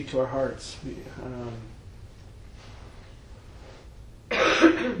to our hearts.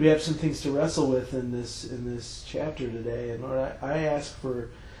 We have some things to wrestle with in this chapter today, and Lord, I ask for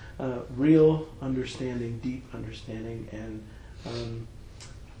real understanding, deep understanding, and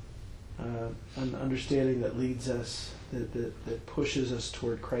an understanding that leads us, that pushes us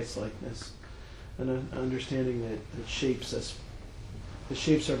toward Christ-likeness, an understanding that shapes us, that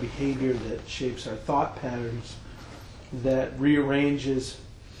shapes our behavior, that shapes our thought patterns, that rearranges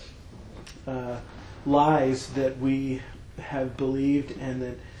lies that we have believed, and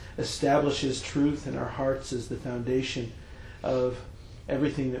that establishes truth in our hearts as the foundation of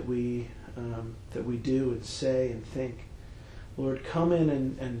everything that we do and say and think. Lord, come in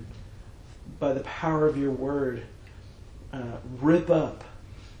and by the power of your word, rip up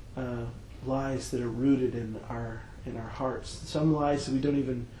lies that are rooted in our hearts. Some lies that we don't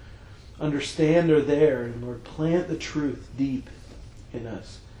even understand are there, and Lord, plant the truth deep in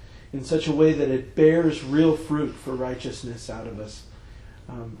us in such a way that it bears real fruit for righteousness out of us.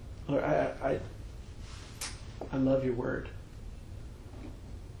 Lord, I love your word.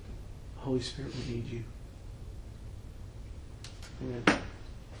 Holy Spirit, we need you. Amen.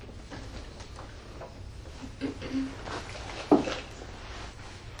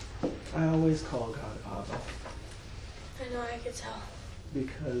 I always call God Abba. I know, I could tell.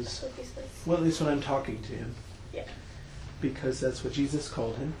 Because, that's what he says. well, at least when I'm talking to him. Yeah. Because that's what Jesus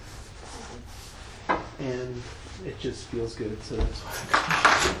called him. Mm-hmm. And it just feels good, so that's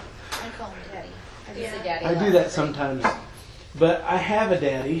why I call him Daddy. I Yeah. say Daddy. I do that sometimes. But I have a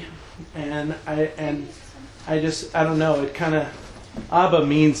daddy, and I don't know, it kind of, Abba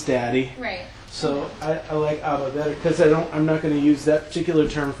means daddy. Right. So I like Abba better, because I'm not going to use that particular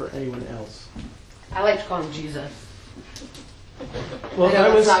term for anyone else. I like to call him Jesus. Well, I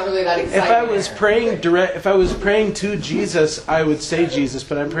know it's not really that exciting. if I was praying to Jesus, I would say Jesus,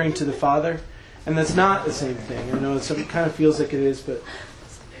 but I'm praying to the Father, and that's not the same thing. I know it kind of feels like it is, but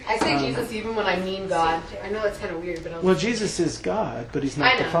I say Jesus even when I mean God. I know it's kind of weird, but well, Jesus is God, but he's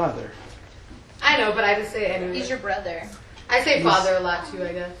not the Father. I know, but I just say it anyway. He's your brother. I say Father a lot too,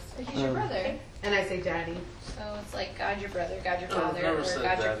 I guess. But he's your brother. And I say Daddy. So it's like God your brother, God your I've father, never or said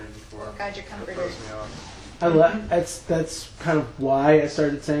God your, daddy before. or God your comforter. That throws me off. That's kind of why I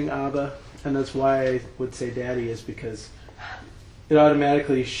started saying Abba, and that's why I would say Daddy, is because it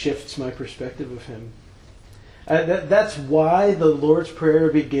automatically shifts my perspective of him. That's why the Lord's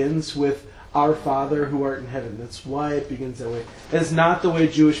Prayer begins with Our Father who art in heaven. That's why it begins that way. It's not the way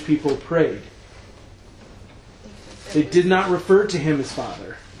Jewish people prayed. They did not refer to him as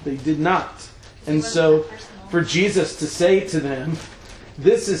Father. They did not. And so for Jesus to say to them,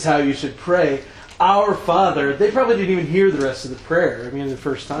 this is how you should pray, Our Father, they probably didn't even hear the rest of the prayer. I mean, the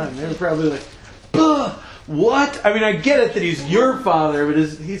first time. They were probably like, ugh, what? I mean, I get it that he's your Father, but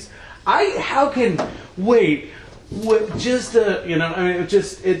just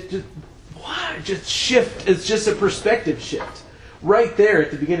shift. It's just a perspective shift. Right there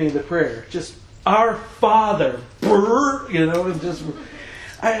at the beginning of the prayer. Just, Our Father.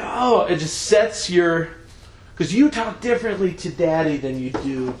 It just sets your... Because you talk differently to Daddy than you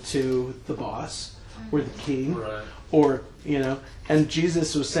do to the boss or the king. Right. Or, and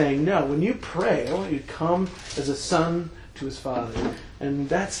Jesus was saying, no, when you pray, I want you to come as a son to his Father. And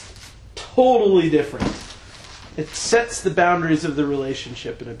that's totally different. It sets the boundaries of the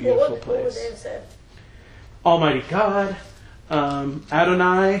relationship in a beautiful place. What would they have said? Almighty God,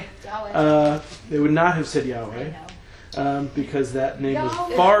 Adonai. They would not have said Yahweh. Because that name was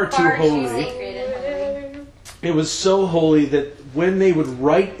far too holy. It was so holy that when they would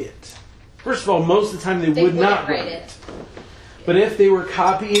write it, first of all, most of the time they would not write it. But if they were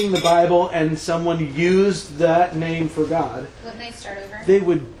copying the Bible and someone used that name for God, wouldn't they start over? They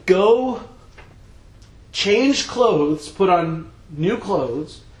would go change clothes, put on new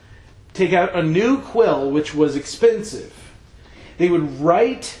clothes, take out a new quill, which was expensive. They would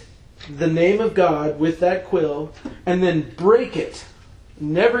write the name of God with that quill and then break it,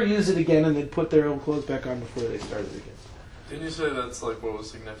 never use it again, and then put their own clothes back on before they started again. Didn't you say that's like what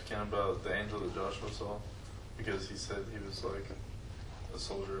was significant about the angel that Joshua saw? Because he said he was like a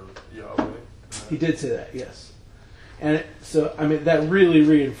soldier of Yahweh. He did say that, yes. And so, that really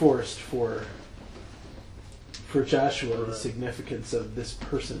reinforced for Joshua the significance of this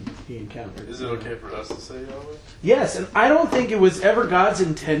person he encountered. Is it okay for us to say Yahweh? Yes, and I don't think it was ever God's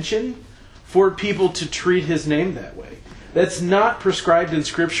intention for people to treat his name that way. That's not prescribed in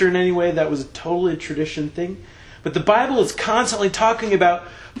Scripture in any way. That was a totally tradition thing. But the Bible is constantly talking about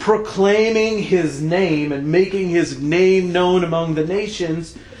proclaiming his name and making his name known among the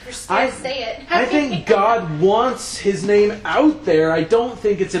nations You're scared to say it. I think God wants His name out there. I don't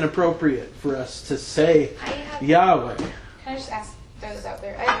think it's inappropriate for us to say I have. Yahweh. Can I just throw this out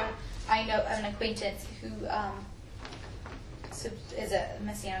there? I know an acquaintance who is a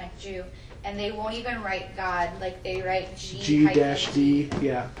Messianic Jew, and they won't even write God. Like they write G-D.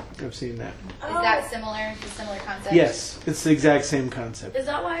 Yeah, I've seen that. Is that similar? A similar concept? Yes, it's the exact same concept. Is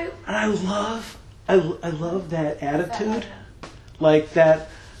that why? And I love that attitude, like that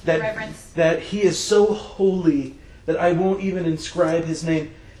Reverence. that He is so holy that I won't even inscribe His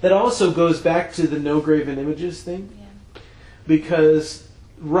name. That also goes back to the no graven images thing, Yeah. because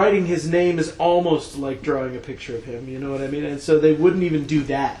writing His name is almost like drawing a picture of Him. You know what I mean? And so they wouldn't even do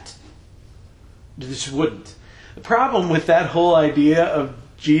that. They just wouldn't. The problem with that whole idea of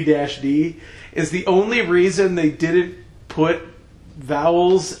G-D is the only reason they didn't put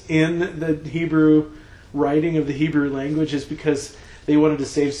vowels in the Hebrew writing of the Hebrew language is because they wanted to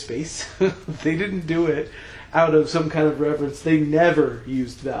save space. They didn't do it out of some kind of reverence. They never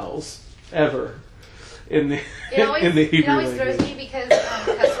used vowels, ever, in the in the Hebrew It always throws language. me because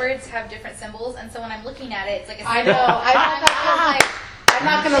cuss words have different symbols, and so when I'm looking at it, it's like a I symbol. know. I thought that was like. I'm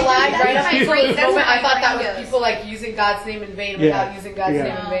not gonna lie. That's Right up my until brain- this that's moment, how I thought my that brain was goes. people like using God's name in vain Yeah. without using God's Yeah.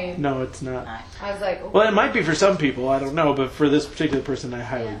 name in vain. No, it's not. I was like, oh. Well, it might be for some people. I don't know, but for this particular person, I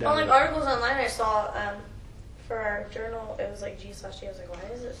highly On doubt like it. articles online I saw for our journal, it was like G/G. I was like, why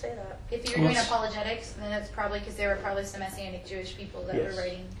does it say that? If you're doing apologetics, then it's probably because there were probably some Messianic Jewish people that Yes. were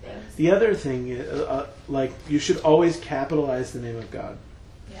writing things. The other thing, like, you should always capitalize the name of God.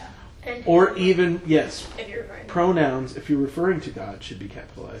 Yeah. And Or even, yes, if you're right. pronouns, if you're referring to God, should be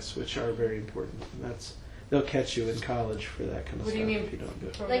capitalized, which are very important. And they'll catch you in college for that kind of What do stuff you mean? if you don't do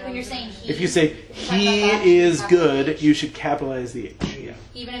it. Like when you're saying he. If you say, He about that, is capitalize good, the H. you should capitalize the H. Yeah.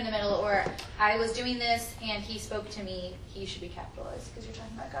 Even in the middle, or I was doing this and he spoke to me, he should be capitalized because you're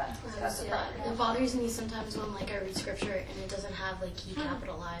talking about God. 'Cause God's the Yeah, proper. it bothers me sometimes when like I read scripture and it doesn't have like he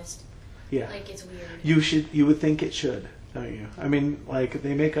capitalized. Yeah. Like it's weird. You would think it should, don't you? I mean, like,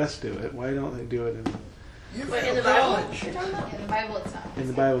 they make us do it. Why don't they do it Wait, in the Bible? You're talking about? In the Bible, it's not. in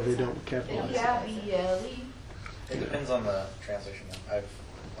the Bible? They don't capitalize. B-L-E. It depends on the translation. I have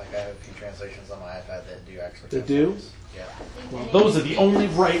a few translations on my iPad that do actually. That do? capitalize. Yeah. Well, those are the only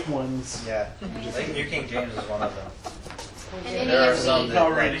right ones. Yeah. I think New King James is one of them. And There are some NESV.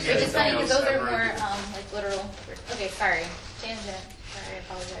 that. Reading Which is funny because those are Ever more again. like literal. Okay, sorry. Tangent. Sorry, I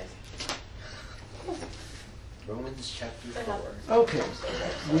apologize. Romans chapter 4. Okay.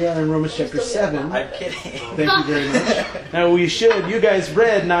 We are in Romans chapter 7. I'm kidding. Thank you very much. Now, we should. You guys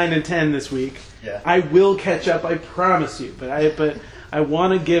read 9 and 10 this week. Yeah. I will catch up, I promise you. But I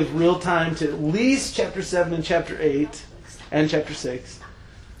want to give real time to at least chapter 7 and chapter 8 and chapter 6.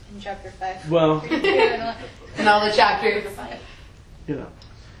 In chapter 5. Well, and all the chapters. you know,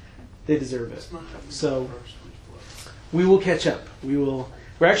 they deserve it. So we will catch up. We're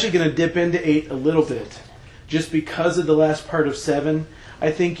actually going to dip into 8 a little bit, just because of the last part of 7.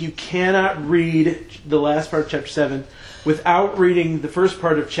 I think you cannot read the last part of chapter 7 without reading the first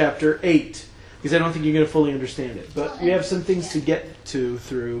part of chapter 8, because I don't think you're going to fully understand it. But we have some things to get to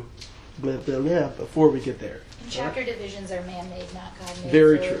through blah, blah, blah, before we get there. And chapter divisions are man-made, not God-made.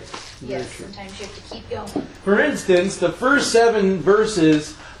 Very so, true. Very Yes, true. sometimes you have to keep going. For instance, the first 7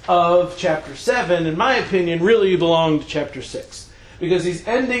 verses of chapter 7, in my opinion, really belong to chapter 6. Because he's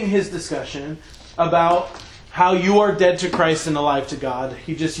ending his discussion about how you are dead to Christ and alive to God.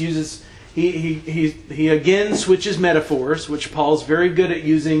 He just uses, he again switches metaphors, which Paul's very good at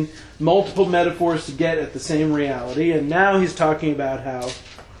using multiple metaphors to get at the same reality. And now he's talking about how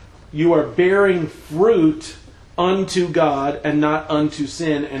you are bearing fruit unto God and not unto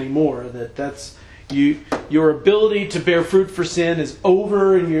sin anymore. That's your ability to bear fruit for sin is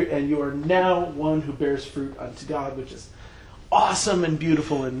over, and you are now one who bears fruit unto God, which is awesome and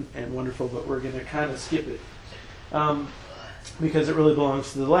beautiful and wonderful. But we're going to kind of skip it because it really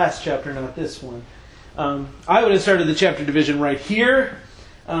belongs to the last chapter, not this one. I would have started the chapter division right here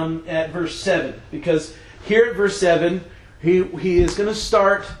at verse 7, because here at verse 7 he is going to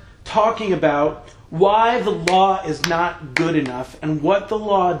start talking about why the law is not good enough and what the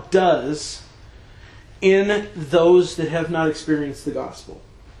law does in those that have not experienced the gospel.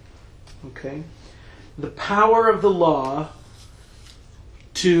 Okay? The power of the law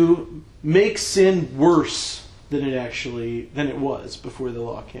to make sin worse than it was before the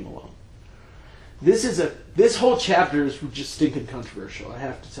law came along. This whole chapter is just stinking controversial, I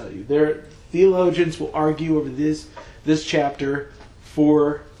have to tell you. Theologians will argue over this chapter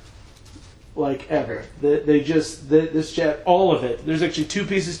for like ever. This chapter, all of it. There's actually 2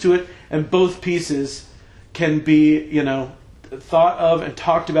 pieces to it, and both pieces can be, thought of and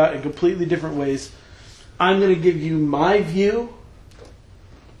talked about in completely different ways. I'm going to give you my view,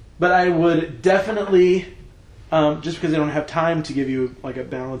 but I would definitely, just because I don't have time to give you like a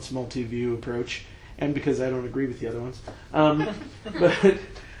balanced multi-view approach, and because I don't agree with the other ones, but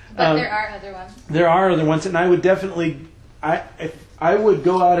there are other ones. There are other ones, and I would definitely, I would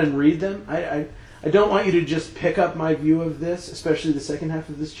go out and read them. I don't want you to just pick up my view of this, especially the second half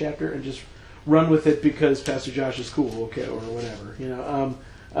of this chapter, and just run with it because Pastor Josh is cool, okay, or whatever.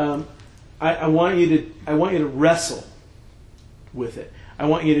 I want you to wrestle with it. I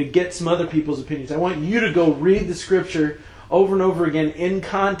want you to get some other people's opinions. I want you to go read the Scripture over and over again in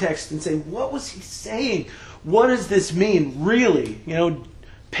context and say, what was he saying? What does this mean, really?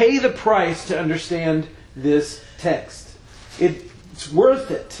 Pay the price to understand this text. It's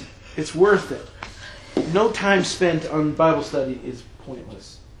worth it. It's worth it. No time spent on Bible study is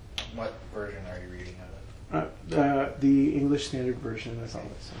pointless. What version are you reading out of? The English Standard Version, as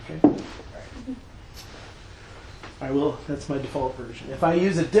always. Okay. I will. That's my default version. If I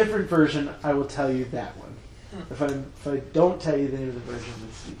use a different version, I will tell you that one. If I don't tell you the name of the version,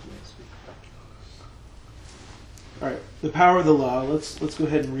 then speak. All right. The power of the law. Let's go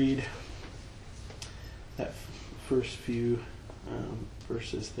ahead and read that first few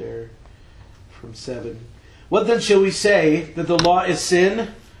verses there from 7. What then shall we say? That the law is sin?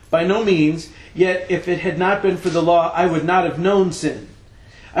 By no means. Yet if it had not been for the law, I would not have known sin.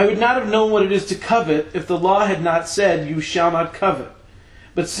 I would not have known what it is to covet if the law had not said, you shall not covet.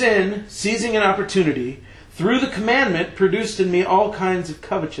 But sin, seizing an opportunity, through the commandment, produced in me all kinds of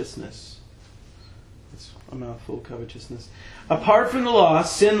covetousness. That's a mouthful, covetousness. Apart from the law,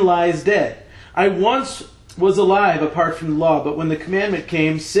 sin lies dead. I once was alive apart from the law, but when the commandment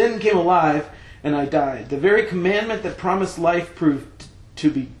came, sin came alive, and I died. The very commandment that promised life proved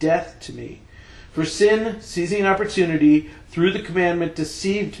to be death to me. For sin, seizing an opportunity, through the commandment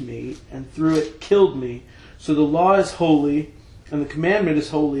deceived me, and through it killed me. So the law is holy, and the commandment is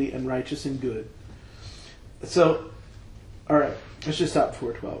holy and righteous and good. So, all right, let's just stop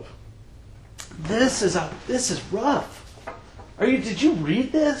before 12. This is rough. Did you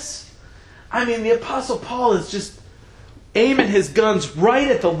read this? I mean, the Apostle Paul is just aiming his guns right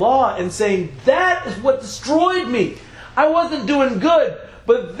at the law and saying, that is what destroyed me. I wasn't doing good,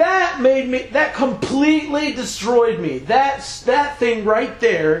 but that completely destroyed me. That thing right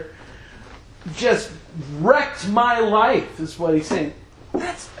there just wrecked my life, is what he's saying.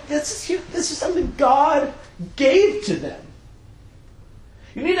 This is something God gave to them.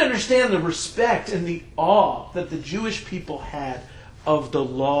 You need to understand the respect and the awe that the Jewish people had of the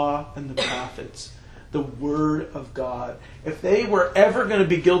law and the prophets, the Word of God. If they were ever going to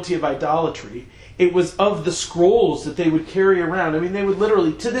be guilty of idolatry, it was of the scrolls that they would carry around. I mean, they would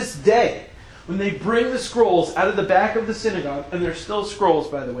literally, to this day, when they bring the scrolls out of the back of the synagogue, and they're still scrolls,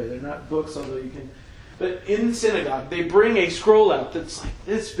 by the way, they're not books, although you can, but in the synagogue, they bring a scroll out that's like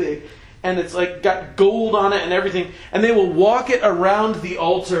this big, and it's like got gold on it and everything, and they will walk it around the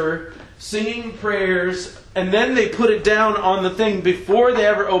altar, singing prayers, and then they put it down on the thing before they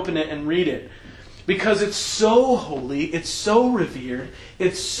ever open it and read it. Because it's so holy, it's so revered,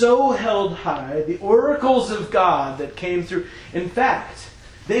 it's so held high, the oracles of God that came through. In fact,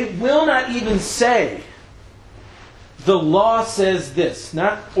 they will not even say, the law says this.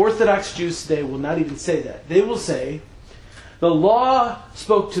 Not Orthodox Jews today will not even say that. They will say, the law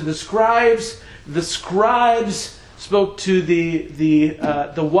spoke to the scribes spoke to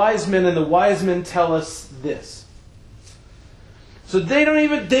the wise men, and the wise men tell us this. So they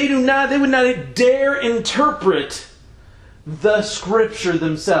would not dare interpret the Scripture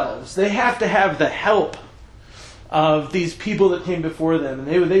themselves. They have to have the help of these people that came before them,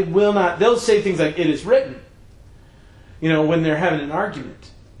 and they will not. They'll say things like, "It is written," when they're having an argument.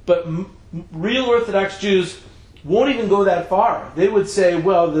 But real Orthodox Jews won't even go that far. They would say,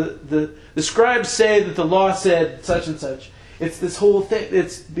 "Well, the scribes say that the law said such and such." It's this whole thing.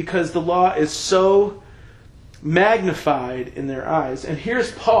 It's because the law is so magnified in their eyes. And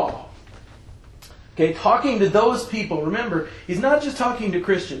here's Paul, talking to those people. Remember, he's not just talking to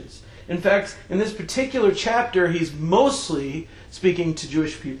Christians. In fact, in this particular chapter, he's mostly speaking to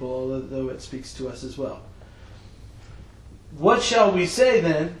Jewish people, although it speaks to us as well. What shall we say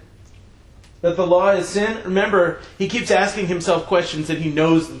then? That the law is sin? Remember, he keeps asking himself questions that he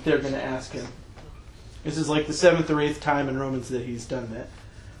knows that they're going to ask him. This is like the 7th or 8th time in Romans that he's done that.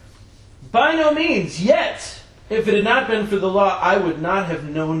 By no means, yet, if it had not been for the law, I would not have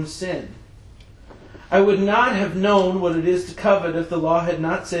known sin. I would not have known what it is to covet if the law had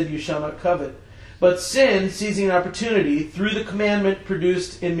not said, you shall not covet. But sin, seizing an opportunity, through the commandment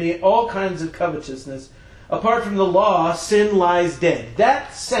produced in me all kinds of covetousness. apart from the law, sin lies dead.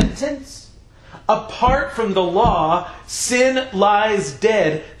 That sentence, apart from the law, sin lies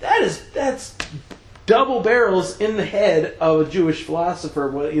dead. That's double barrels in the head of a Jewish philosopher.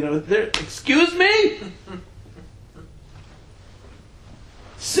 Well, excuse me?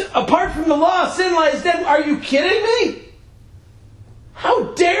 Apart from the law, sin lies dead. Are you kidding me?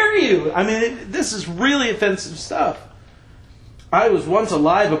 How dare you? I mean, this is really offensive stuff. I was once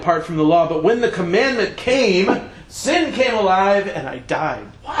alive apart from the law, but when the commandment came, sin came alive and I died.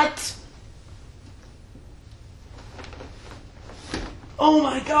 What? Oh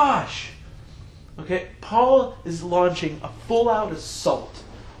my gosh. Okay, Paul is launching a full-out assault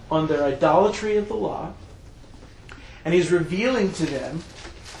on their idolatry of the law, and he's revealing to them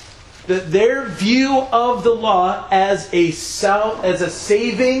that their view of the law as a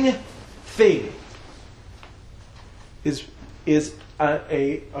saving thing is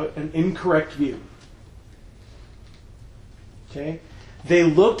an incorrect view. Okay? They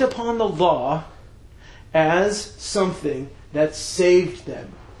looked upon the law as something that saved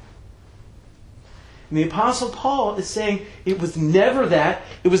them. And the Apostle Paul is saying it was never that.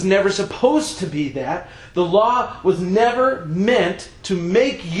 It was never supposed to be that. The law was never meant to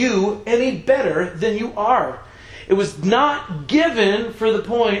make you any better than you are. It was not given for the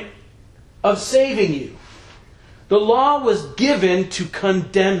point of saving you. The law was given to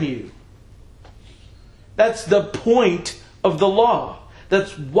condemn you. That's the point of the law.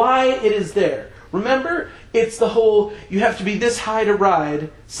 That's why it is there. Remember, it's the whole, you have to be this high to ride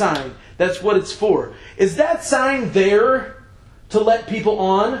sign. That's what it's for. Is that sign there to let people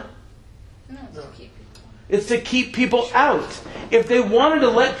on? No, it's to keep people on. It's to keep people out. If they wanted to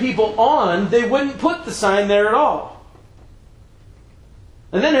let people on, they wouldn't put the sign there at all.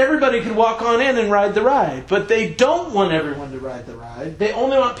 And then everybody could walk on in and ride the ride. But they don't want everyone to ride the ride. They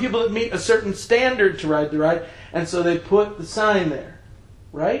only want people that meet a certain standard to ride the ride. And so they put the sign there.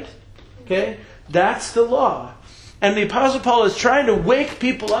 Right? Okay? That's the law. And the Apostle Paul is trying to wake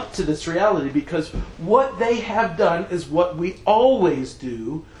people up to this reality, because what they have done is what we always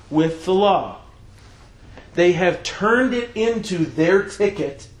do with the law. They have turned it into their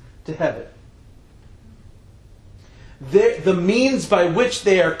ticket to heaven. The means by which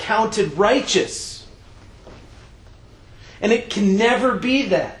they are counted righteous. And it can never be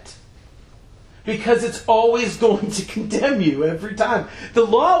that. Because it's always going to condemn you every time. The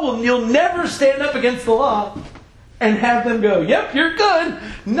law you'll never stand up against the law and have them go, yep, you're good.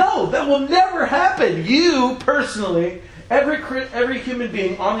 No, that will never happen. You personally, every human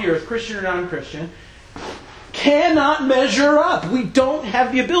being on the earth, Christian or non-Christian, cannot measure up. We don't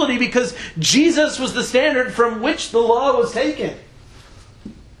have the ability, because Jesus was the standard from which the law was taken.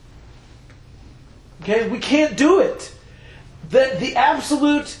 Okay, we can't do it. The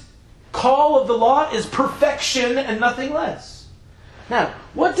absolute call of the law is perfection and nothing less. Now,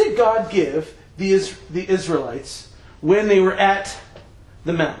 what did God give the Israelites when they were at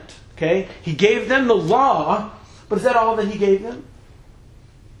the mount? Okay, He gave them the law, but is that all that He gave them?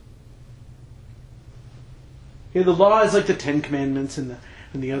 Okay, the law is like the Ten Commandments and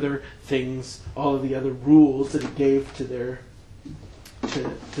the other things, all of the other rules that He gave to their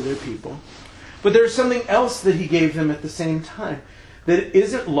people. But there's something else that He gave them at the same time that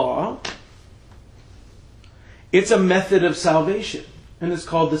isn't law. It's a method of salvation, and it's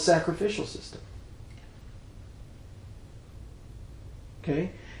called the sacrificial system.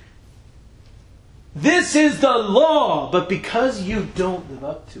 Okay? This is the law, but because you don't live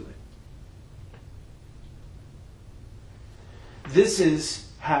up to it, this is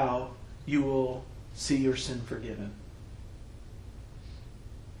how you will see your sin forgiven.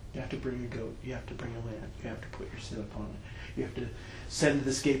 You have to bring a goat. You have to bring a lamb. You have to put your sin upon it. You have to send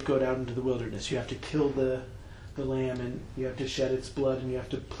the scapegoat out into the wilderness. You have to kill the lamb, and you have to shed its blood, and you have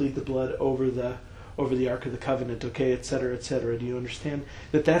to plead the blood over the Ark of the Covenant, okay, etc., etc. Do you understand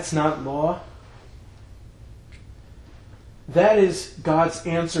that that's not law? That is God's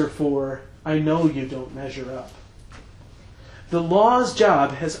answer for, I know you don't measure up. The law's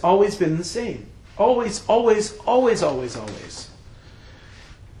job has always been the same. Always, always, always, always, always.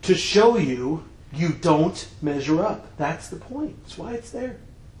 To show you don't measure up. That's the point. That's why it's there.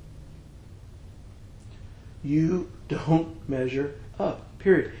 You don't measure up.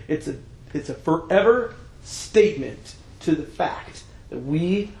 Period. It's a forever statement to the fact that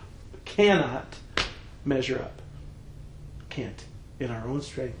we cannot measure up. Can't. In our own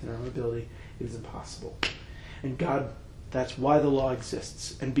strength, in our own ability, it is impossible. And God, that's why the law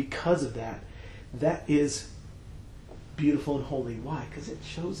exists. And because of that, that is beautiful and holy. Why? Because it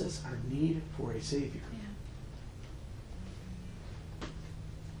shows us our need for a Savior.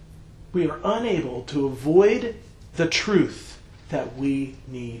 we are unable to avoid the truth that we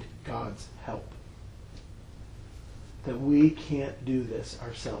need God's help. That we can't do this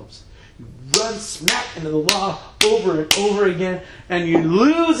ourselves. You run smack into the law over and over again, and you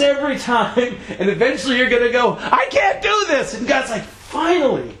lose every time, and eventually you're going to go, I can't do this! And God's like,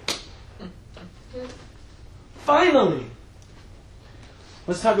 finally! Finally!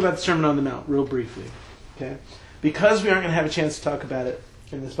 Let's talk about the Sermon on the Mount real briefly. Okay? Because we aren't going to have a chance to talk about it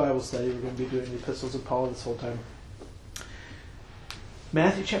in this Bible study, we're going to be doing the epistles of Paul this whole time.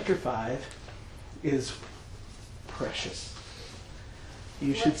 Matthew chapter 5 is precious.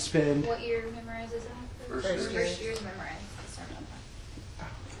 You should spend... What year memorizes that? First year. First year's memorized the Sermon on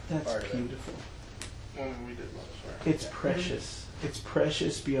the Mount. That's beautiful. One we did last year. It's precious. It's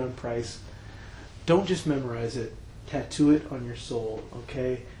precious beyond price. Don't just memorize it. Tattoo it on your soul,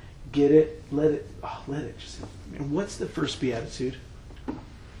 okay? Get it. Let it just... And what's the first beatitude? You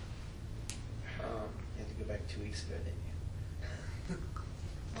had to go back 2 weeks ago,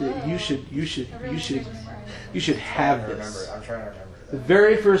 didn't you? You should have this. I'm trying to remember The that.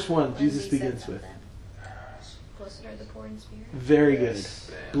 very first one Jesus Lindsay said begins with. something. Blessed are the poor in spirit. Very good.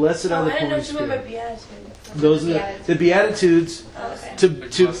 Yes. Blessed are Oh, the I didn't poor know in what you meant by spirit. beatitude. Those are the Beatitudes. Oh, okay.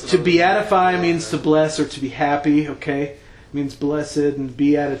 To beatify means to bless or to be happy, okay? It means blessed, and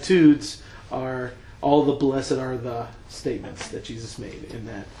beatitudes are all the blessed are the statements that Jesus made in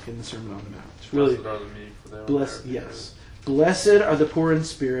the Sermon on the Mount. It's really Blessed are the meek, for they will blessed. inherit the Yes, blessed are the poor in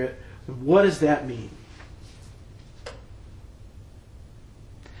spirit. What does that mean?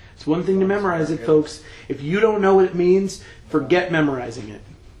 It's one thing to memorize it, folks. If you don't know what it means, forget memorizing it.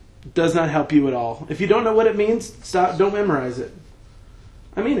 It does not help you at all. If you don't know what it means, stop. Don't memorize it.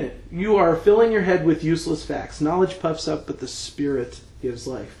 I mean it. You are filling your head with useless facts. Knowledge puffs up, but the Spirit gives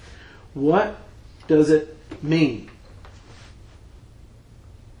life. What does it mean?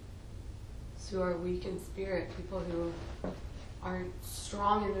 Who are weak in spirit, people who aren't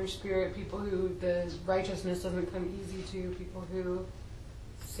strong in their spirit, people who the righteousness doesn't come easy to, people who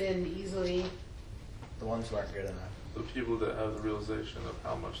sin easily. The ones who aren't good enough. The people that have the realization of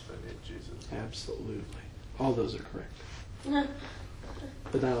how much they need Jesus. Absolutely. All those are correct.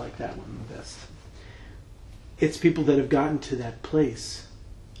 But I like that one the best. It's people that have gotten to that place.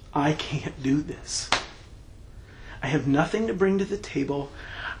 I can't do this. I have nothing to bring to the table.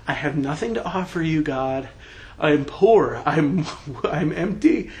 I have nothing to offer you, God. I'm poor. I'm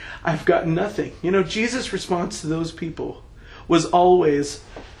empty. I've got nothing. You know, Jesus' response to those people was always,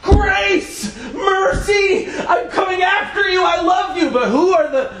 grace, mercy, I'm coming after you, I love you. But who are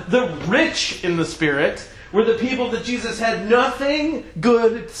the rich in the Spirit? Were the people that Jesus had nothing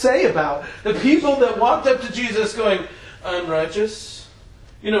good to say about. The people that walked up to Jesus going, I'm righteous.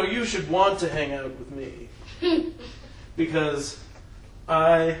 You know, you should want to hang out with me. Because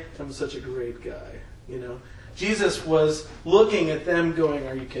I am such a great guy, you know. Jesus was looking at them going,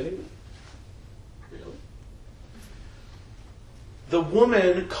 are you kidding me? Really? The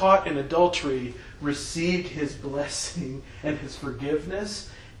woman caught in adultery received his blessing and his forgiveness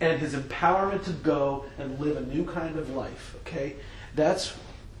and his empowerment to go and live a new kind of life, okay? That'll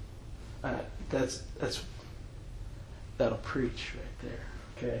preach right there,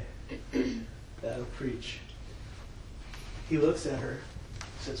 okay? That'll preach. He looks at her,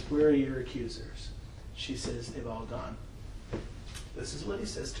 says, where are your accusers? She says, they've all gone. This is what he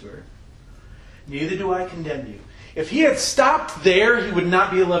says to her. Neither do I condemn you. If he had stopped there, he would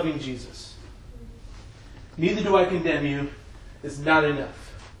not be a loving Jesus. Neither do I condemn you is not enough.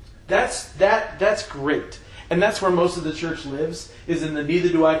 That's great. And that's where most of the church lives, is in the neither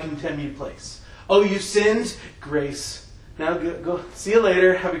do I condemn you place. Oh, you sinned? Grace. Now go. See you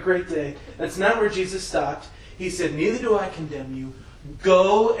later. Have a great day. That's not where Jesus stopped. He said, neither do I condemn you.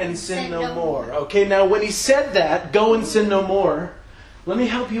 Go and sin no more. Okay, now when he said that, go and sin no more, let me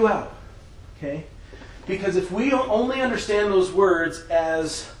help you out. Okay? Because if we don't only understand those words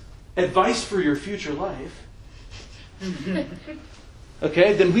as advice for your future life,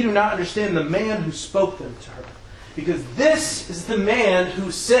 okay, then we do not understand the man who spoke them to her. Because this is the man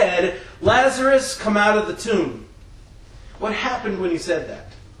who said, Lazarus, come out of the tomb. What happened when he said that?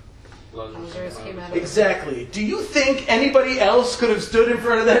 Lazarus came out of Exactly. Do you think anybody else could have stood in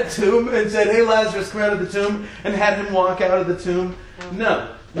front of that tomb and said, hey, Lazarus, come out of the tomb, and had him walk out of the tomb?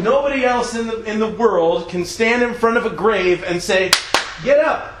 No. Nobody else in the world can stand in front of a grave and say, get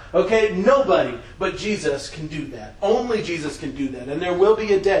up. Okay? Nobody. But Jesus can do that. Only Jesus can do that. And there will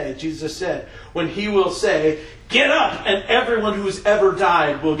be a day, Jesus said, when he will say, get up, and everyone who's ever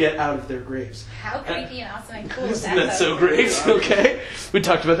died will get out of their graves. How creepy and awesome and cool is Isn't that? that so great? Okay? We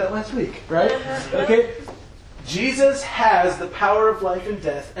talked about that last week, right? Okay? Jesus has the power of life and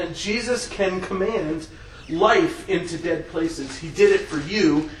death, and Jesus can command life into dead places. He did it for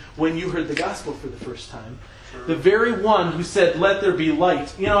you when you heard the gospel for the first time. The very one who said, "Let there be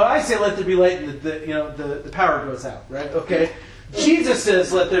light." I say, "Let there be light," and the power goes out, right? Okay. Jesus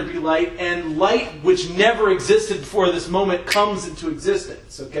says, "Let there be light," and light, which never existed before this moment, comes into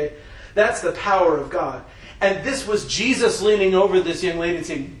existence. Okay, that's the power of God. And this was Jesus leaning over this young lady and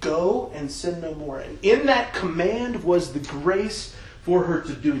saying, "Go and sin no more." And in that command was the grace for her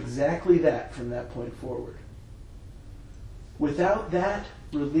to do exactly that from that point forward. Without that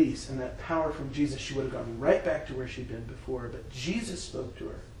release and that power from Jesus, she would have gone right back to where she'd been before. But Jesus spoke to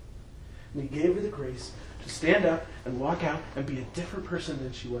her. And He gave her the grace to stand up and walk out and be a different person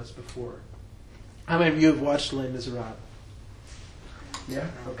than she was before. How many of you have watched Les Miserables? Yeah?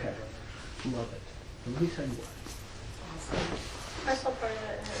 Okay. Love it. And let me tell you why. I saw part of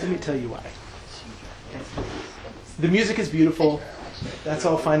it. Let me tell you why. The music is beautiful. That's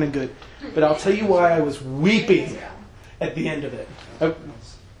all fine and good. But I'll tell you why I was weeping at the end of it.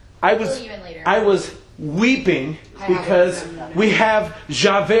 I was weeping because we have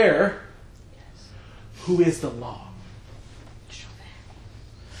Javert, who is the law.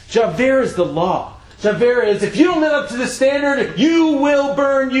 Javert is the law. Javert is, if you don't live up to the standard, you will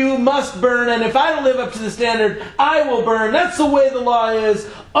burn, you must burn, and if I don't live up to the standard, I will burn. That's the way the law is.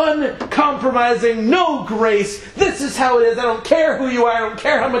 Uncompromising, no grace. This is how it is. I don't care who you are. I don't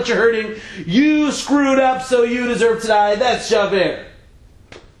care how much you're hurting. You screwed up, so you deserve to die. That's Javert.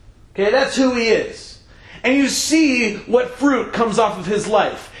 Okay, that's who he is. And you see what fruit comes off of his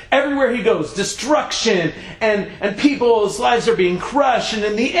life. Everywhere he goes, destruction, and people's lives are being crushed, and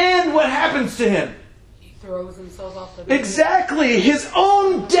in the end, what happens to him? He throws himself off the building. Exactly. His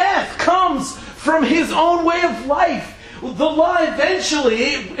own death comes from his own way of life. The law eventually,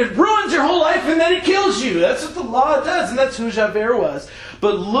 it ruins your whole life and then it kills you. That's what the law does, and that's who Javert was.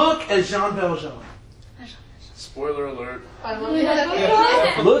 But look at Jean Valjean. Spoiler alert.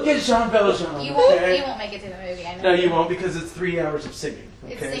 Look at Jean Valjean. You Okay? won't make it to the movie. I know. No, you won't, because it's 3 hours of singing.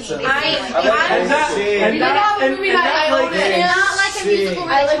 It's Okay, singing. so I not like a musical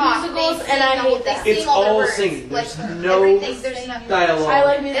where I they like talk. musicals, They and I sing hate all- that. They It's sing all their all words. singing. There's Like, no everything. There's nothing. dialogue. I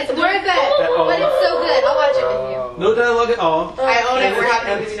like It's musicals. worth it, but it's so good. I'll watch it with you. No dialogue at all. I own it. And We're it's-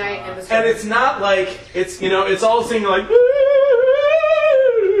 having a movie night. And it's not like it's all singing like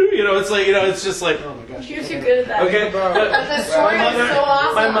it's just like, oh my gosh. You're too good at that. Okay. The story is so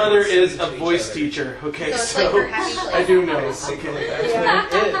awesome. My mother is a voice teacher. Okay, So it's so like her happy place. I do know. Okay, that's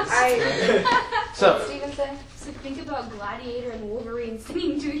what it is. So Stevenson. So think about Gladiator and Wolverine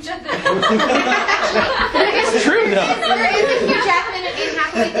singing to each other. it's true though. There is a Hugh Jackman and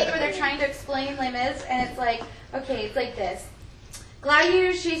Hathaway thing where they're trying to explain Les Mis, and it's like, okay, it's like this.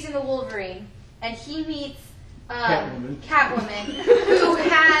 Gladiator's chasing the Wolverine, and he meets Catwoman, who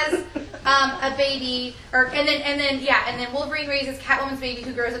has a baby, and then Wolverine raises Catwoman's baby,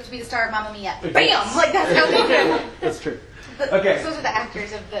 who grows up to be the star of Mamma Mia. Okay. Bam! Like that's how they do. That's true. Okay. Those are the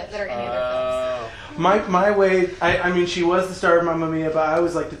actors that are in the other films. My way, I mean, she was the star of Mamma Mia, but I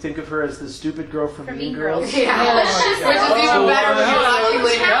always like to think of her as the stupid girl from Mean Girls. Yeah. Which is even better when you talk to you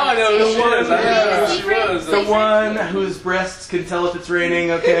later. Now I know who she is. I know who she was. The one whose breasts can tell if it's raining.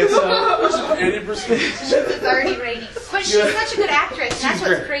 Okay, so 80%. It's already raining. But she's such a good actress. And that's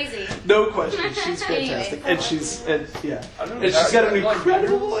what's great. crazy. no question, she's fantastic, and she's got an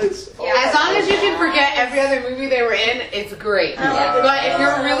incredible voice. As long as you can forget every other movie they were in, it's great. But if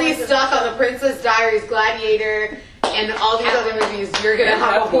you're really stuck on the Princess Diaries, Gladiator, and all these other movies, you're gonna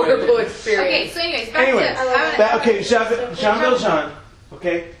have a horrible Okay, experience. so anyways, back Anyway, to Jean Valjean,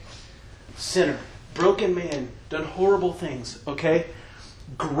 okay, sinner, broken man, done horrible things. Okay,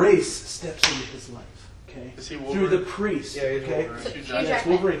 grace steps into his life. Okay, Is he through Wolverine? the priest. Yeah, he's okay, Wolverine. Hugh Hugh Jackman. Yes,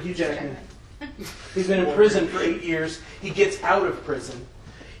 Wolverine, Hugh Jackman. He's been in prison for 8 years. He gets out of prison.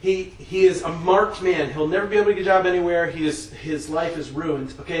 He is a marked man. He'll never be able to get a job anywhere. His life is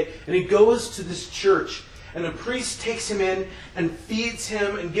ruined. Okay, and he goes to this church, and a priest takes him in and feeds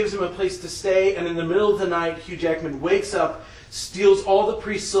him and gives him a place to stay. And in the middle of the night, Hugh Jackman wakes up, steals all the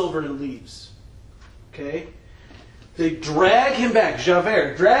priest's silver, and leaves. Okay, they drag him back.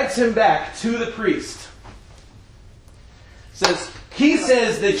 Javert drags him back to the priest. He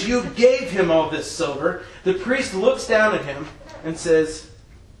says that you gave him all this silver. The priest looks down at him and says,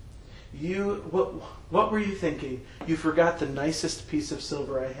 what were you thinking? You forgot the nicest piece of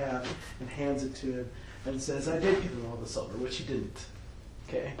silver I have, and hands it to him and says, I did give him all the silver, which he didn't.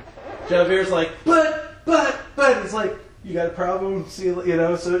 Okay. Javert's like, but, it's like, you got a problem? See,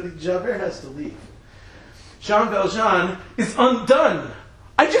 so Javert has to leave. Jean Valjean is undone.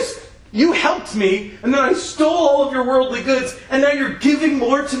 You helped me, and then I stole all of your worldly goods, and now you're giving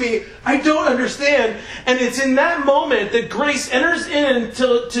more to me. I don't understand. And it's in that moment that grace enters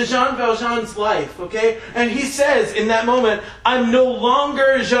into Jean Valjean's life, okay? And he says in that moment, I'm no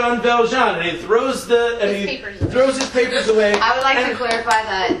longer Jean Valjean. And he throws his papers away. I would like to clarify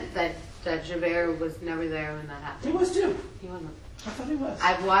that Javert was never there when that happened. He was too. He wasn't. I thought he was.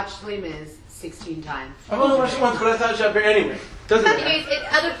 I've watched Les Mis 16 times. I've only watched it once, but I thought Javert anyway. Doesn't matter. Anyways,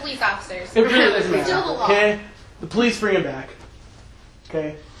 other police officers. It really doesn't matter. Still the law. Okay? The police bring him back.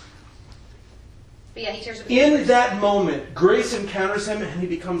 Okay? But yeah, he tears up. In that moment, grace encounters him and he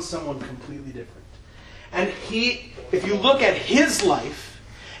becomes someone completely different. And if you look at his life,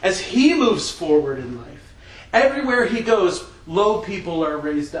 as he moves forward in life, everywhere he goes, low people are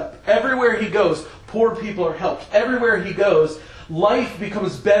raised up. Everywhere he goes, poor people are helped. Everywhere he goes, life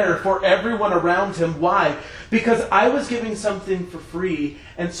becomes better for everyone around him. Why? Because I was giving something for free,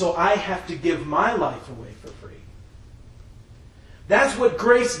 and so I have to give my life away for free. That's what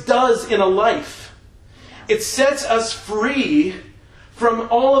grace does in a life. It sets us free from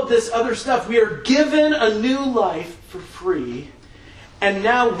all of this other stuff. We are given a new life for free, and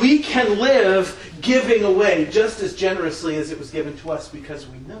now we can live giving away just as generously as it was given to us, because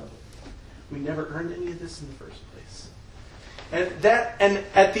we know we never earned any of this in the first place. And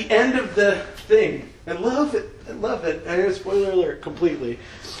at the end of the thing, I love it. I hear a spoiler alert completely.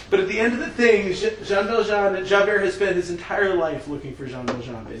 But at the end of the thing, Jean Valjean, Javert has spent his entire life looking for Jean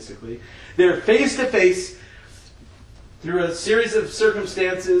Valjean, basically. They're face to face. Through a series of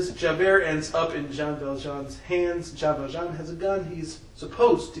circumstances, Javert ends up in Jean Valjean's hands. Jean Valjean has a gun. He's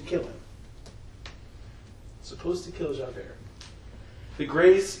supposed to kill him. Supposed to kill Javert. The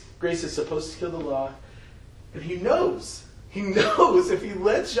Grace is supposed to kill the law. And he knows if he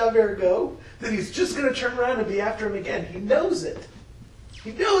lets Javert go, that he's just going to turn around and be after him again. He knows it.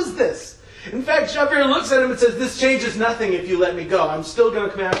 He knows this. In fact, Javert looks at him and says, this changes nothing if you let me go. I'm still going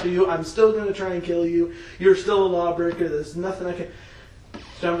to come after you. I'm still going to try and kill you. You're still a lawbreaker. There's nothing I can...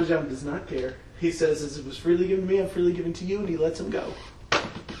 Jean Valjean does not care. He says, as it was freely given to me, I'm freely given to you, and he lets him go.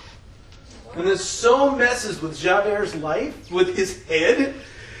 And this so messes with Javert's life, with his head.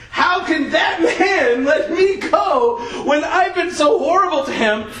 How can that man let me go when I've been so horrible to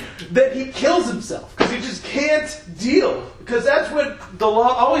him that he kills himself? Because he just can't deal. Because that's what the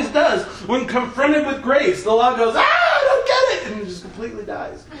law always does. When confronted with grace, the law goes, I don't get it! And just completely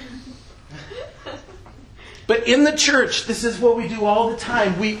dies. But in the church, this is what we do all the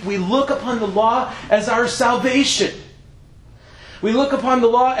time. We look upon the law as our salvation. We look upon the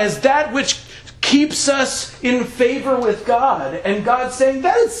law as that which keeps us in favor with God. And God's saying,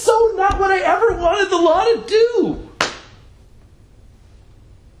 that is so not what I ever wanted the law to do.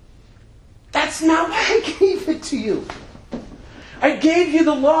 That's not why I gave it to you. I gave you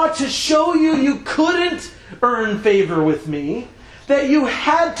the law to show you couldn't earn favor with me. That you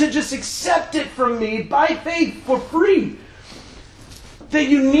had to just accept it from me by faith for free. That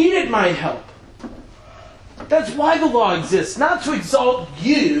you needed my help. That's why the law exists. Not to exalt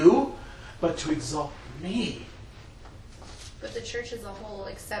you, but to exalt me. But the church as a whole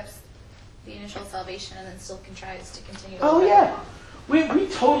accepts the initial salvation and then still tries to continue. Oh yeah.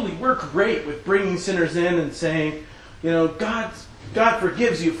 We're great with bringing sinners in and saying, God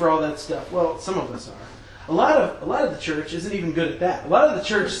forgives you for all that stuff. Well, some of us are. A lot of the church isn't even good at that. A lot of the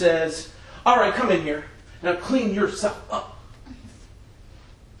church says, all right, come in here. Now clean yourself up.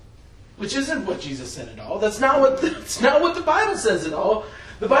 Which isn't what Jesus said at all. That's not what the Bible says at all.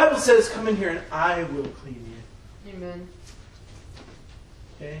 The Bible says, come in here and I will clean you. Amen.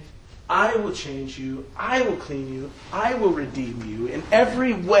 Okay? I will change you. I will clean you. I will redeem you in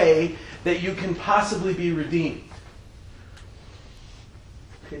every way that you can possibly be redeemed.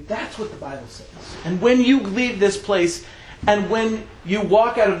 Okay, that's what the Bible says. And when you leave this place, and when you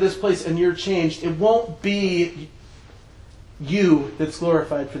walk out of this place and you're changed, it won't be you that's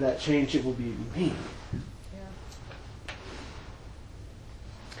glorified for that change. It will be me. Yeah.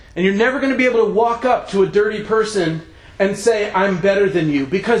 And you're never going to be able to walk up to a dirty person and say, I'm better than you.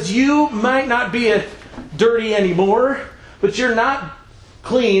 Because you might not be dirty anymore, but you're not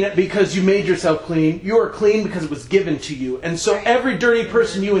clean because you made yourself clean. You are clean because it was given to you. And so every dirty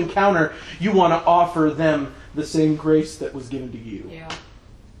person you encounter, you want to offer them the same grace that was given to you. Yeah.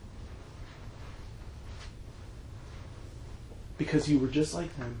 Because you were just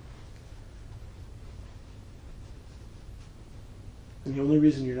like them. And the only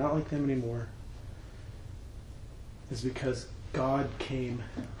reason you're not like them anymore is because God came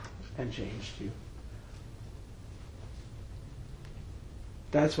and changed you.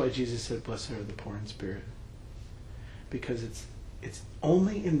 That's why Jesus said, blessed are the poor in spirit. Because it's It's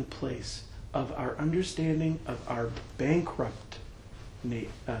only in the place of our understanding of our bankrupt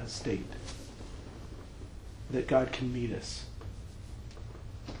state that God can meet us.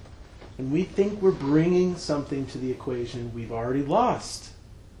 And we think we're bringing something to the equation we've already lost.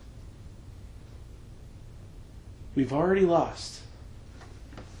 We've already lost.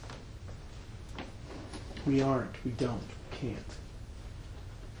 We aren't. We don't. We can't.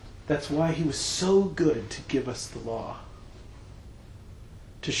 That's why he was so good to give us the law.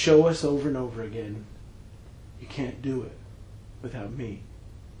 To show us over and over again, you can't do it without me.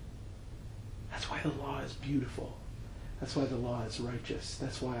 That's why the law is beautiful. That's why the law is righteous.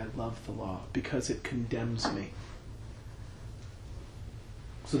 That's why I love the law, because it condemns me.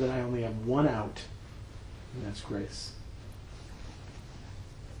 So that I only have one out, and that's grace.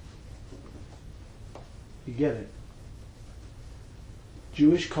 You get it?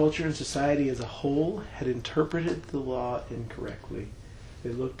 Jewish culture and society as a whole had interpreted the law incorrectly.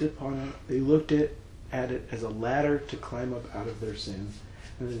 They looked at it as a ladder to climb up out of their sin,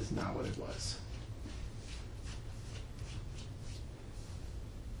 and it is not what it was.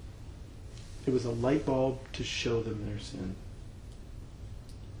 It was a light bulb to show them their sin.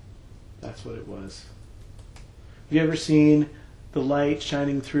 That's what it was. Have you ever seen the light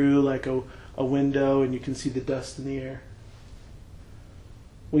shining through like a window and you can see the dust in the air?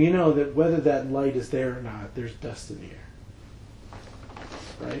 Well, you know that whether that light is there or not, there's dust in the air.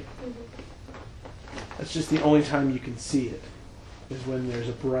 Right? That's just the only time you can see it, is when there's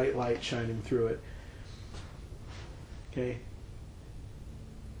a bright light shining through it. Okay?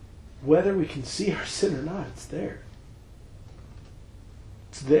 Whether we can see our sin or not, it's there.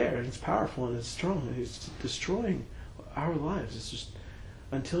 It's there, and it's powerful, and it's strong, and it's destroying our lives. It's just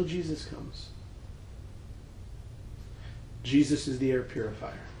until Jesus comes. Jesus is the air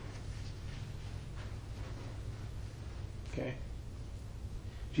purifier. Okay?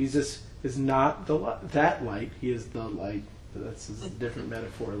 Jesus is not that light. He is the light. That's a different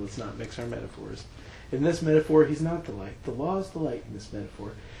metaphor. Let's not mix our metaphors. In this metaphor, he's not the light. The law is the light in this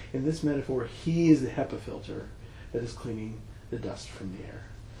metaphor. In this metaphor, he is the HEPA filter that is cleaning the dust from the air.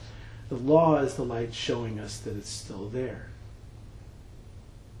 The law is the light showing us that it's still there.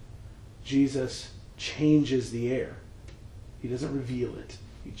 Jesus changes the air. He doesn't reveal it.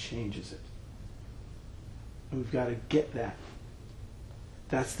 He changes it. And we've got to get that.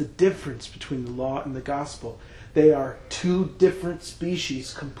 That's the difference between the law and the gospel. They are two different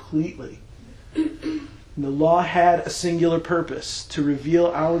species completely. And the law had a singular purpose, to reveal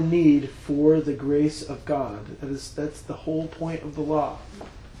our need for the grace of God. That's the whole point of the law.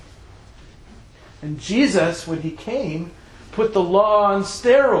 And Jesus, when he came, put the law on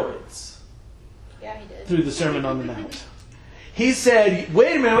steroids. Yeah, he did. Through the Sermon on the Mount. He said,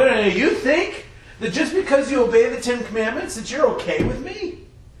 wait a minute, you think that just because you obey the Ten Commandments that you're okay with me?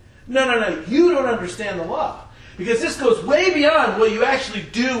 No, you don't understand the law. Because this goes way beyond what you actually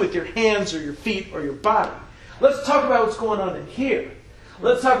do with your hands or your feet or your body. Let's talk about what's going on in here.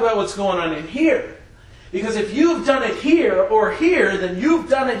 Let's talk about what's going on in here. Because if you've done it here or here, then you've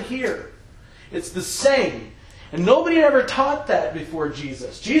done it here. It's the same. And nobody ever taught that before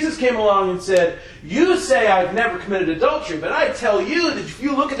Jesus. Jesus came along and said, you say I've never committed adultery, but I tell you that if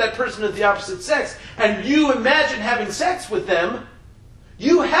you look at that person of the opposite sex and you imagine having sex with them,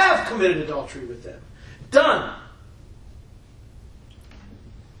 you have committed adultery with them. Done.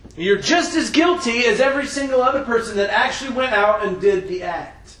 You're just as guilty as every single other person that actually went out and did the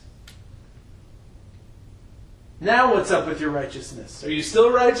act. Now what's up with your righteousness? Are you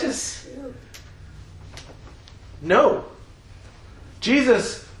still righteous? No.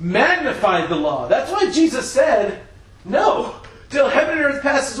 Jesus magnified the law. That's why Jesus said, no, till heaven and earth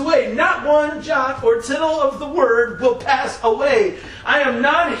passes away, not one jot or tittle of the word will pass away. I am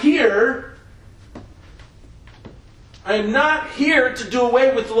not here to do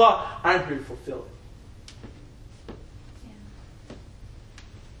away with the law. I'm here to fulfill it.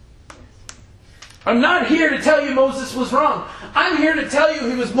 I'm not here to tell you Moses was wrong. I'm here to tell you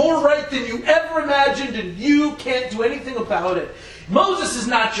he was more right than you ever imagined, and you can't do anything about it. Moses is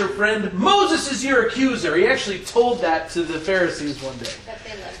not your friend. Moses is your accuser. He actually told that to the Pharisees one day. But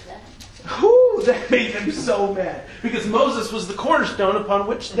they loved that. Whew, that made them so mad. Because Moses was the cornerstone upon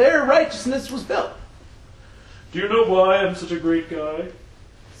which their righteousness was built. Do you know why I'm such a great guy?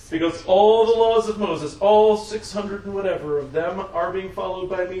 Because all the laws of Moses, all 600 and whatever of them, are being followed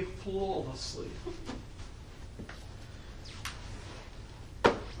by me flawlessly.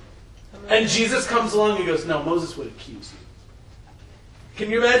 And Jesus comes along and goes, no, Moses would accuse you. Can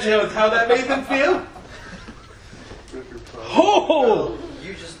you imagine how that made them feel? Oh! Well,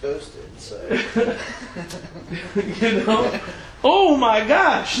 you just boasted, so. You know? Oh my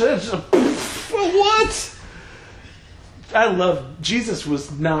gosh, that's what? I love, Jesus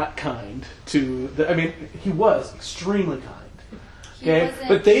was not kind to, he was extremely kind. Okay,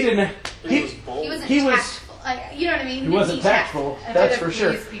 but they didn't. He was bold. He wasn't tactful. You know what I mean? He wasn't tactful, that's for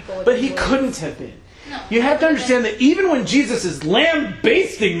sure. People But he couldn't have been. No. You have to understand that even when Jesus is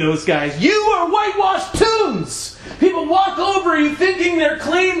lambasting those guys, you are whitewashed tombs. People walk over you thinking they're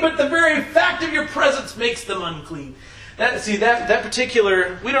clean, but the very fact of your presence makes them unclean. That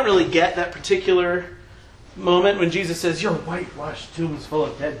particular, we don't really get that particular moment when Jesus says, you're whitewashed tombs full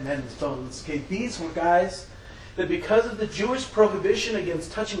of dead men's bones. Okay, these were guys that because of the Jewish prohibition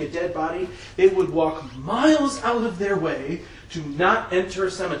against touching a dead body, they would walk miles out of their way to not enter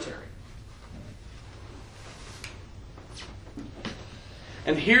a cemetery.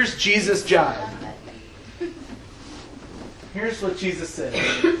 And here's Jesus' jibe. Here's what Jesus said.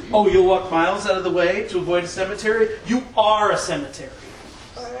 Oh, you'll walk miles out of the way to avoid a cemetery? You are a cemetery.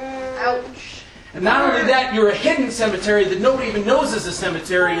 Ouch. And not only that, you're a hidden cemetery that nobody even knows is a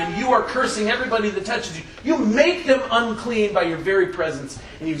cemetery, and you are cursing everybody that touches you. You make them unclean by your very presence,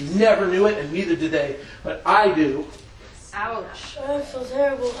 and you never knew it, and neither did they. But I do. Ouch. I feel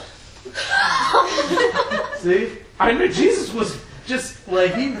terrible. See? I know Jesus was just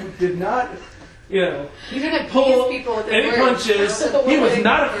like, he did not, He didn't pull appease people with his any words. punches. He was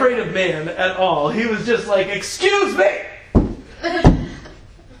not afraid of man at all. He was just like, excuse me!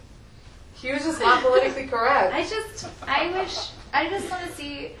 He was just not politically correct. I just want to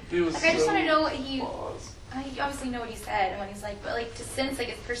see, He was I just want to know what Pause. I obviously know what he said and what he's like, but like to sense like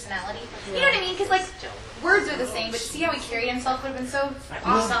his personality. You know what I mean? Because like words are the same, but to see how he carried himself would have been so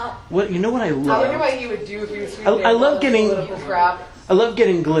awesome. You know what I I wonder love? what he would do if he was I love getting- political crap. I love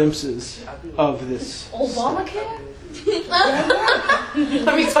getting glimpses of this. Obamacare?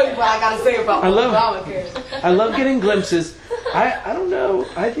 Let me tell you what I gotta say about I love- Obamacare. I love getting glimpses. I don't know.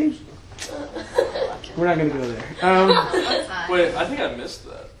 I think we're not going to go there. That's fine. Wait, I think I missed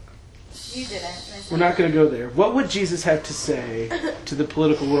that. You didn't. We're not going to go there. What would Jesus have to say to the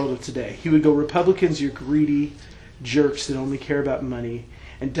political world of today? He would go, Republicans, you're greedy jerks that only care about money.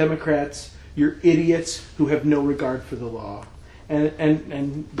 And Democrats, you're idiots who have no regard for the law.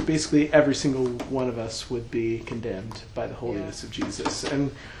 And basically every single one of us would be condemned by the holiness of Jesus.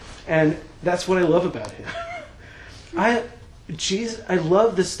 And that's what I love about him. I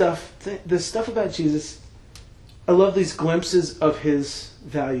love the stuff about Jesus. I love these glimpses of his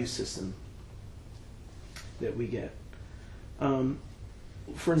value system that we get.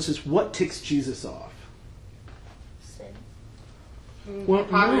 For instance, what ticks Jesus off? Sin. Well,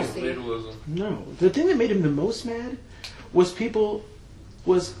 Hypocrisy. Legalism. No. The thing that made him the most mad was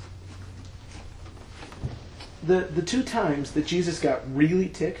the two times that Jesus got really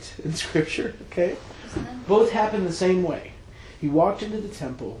ticked in Scripture, okay? Both happened the same way. He walked into the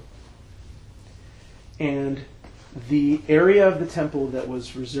temple, and the area of the temple that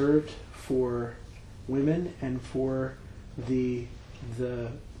was reserved for women and for the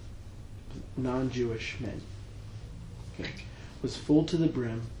non-Jewish men, okay, was full to the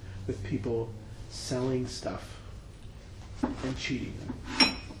brim with people selling stuff and cheating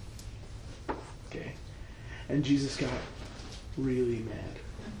them. Okay? And Jesus got really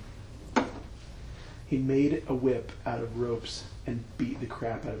mad. He made a whip out of ropes and beat the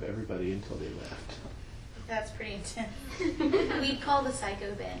crap out of everybody until they left. That's pretty intense. We'd call the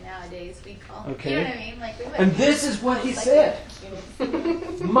psycho bin nowadays. We'd call. Okay. You know what I mean? Like we would. And this is what he said.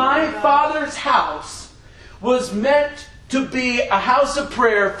 My Father's house was meant to be a house of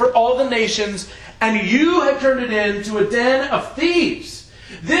prayer for all the nations, and you have turned it into a den of thieves.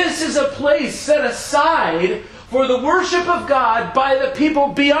 This is a place set aside for the worship of God by the people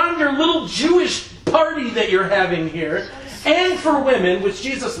beyond your little Jewish party that you're having here, and for women, which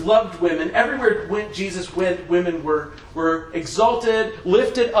Jesus loved women. Everywhere Jesus went, women were exalted,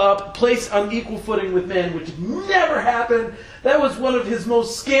 lifted up, placed on equal footing with men, which never happened. That was one of his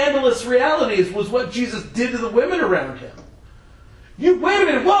most scandalous realities, was what Jesus did to the women around him. Wait a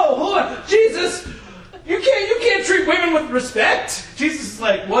minute, whoa, hold on, Jesus, you can't treat women with respect. Jesus is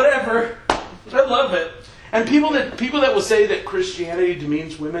like, whatever, I love it. And people that will say that Christianity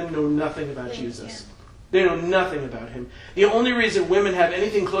demeans women know nothing about Jesus. They know nothing about him. The only reason women have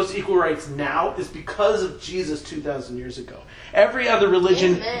anything close to equal rights now is because of Jesus 2,000 years ago. Every other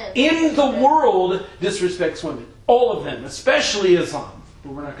religion in the world disrespects women. All of them, especially Islam.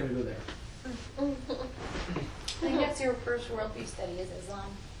 But we're not going to go there. I think that's your first worldview study is Islam.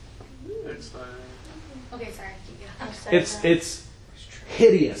 Exciting. Okay, sorry. Keep going. It's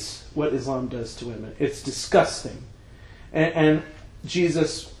hideous what Islam does to women. It's disgusting. And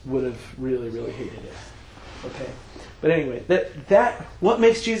Jesus would have really, really hated it. Okay? But anyway, that what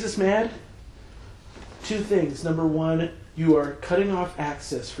makes Jesus mad? Two things. Number one, you are cutting off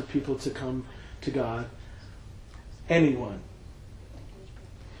access for people to come to God. Anyone.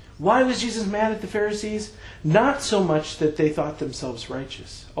 Why was Jesus mad at the Pharisees? Not so much that they thought themselves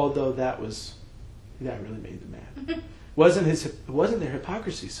righteous, although that really made them mad. It wasn't their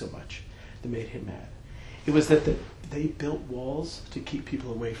hypocrisy so much that made him mad. It was that they built walls to keep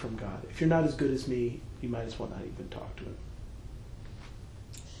people away from God. If you're not as good as me, you might as well not even talk to him.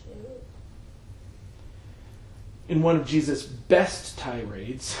 In one of Jesus' best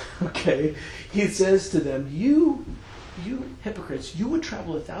tirades, okay, he says to them, you hypocrites, you would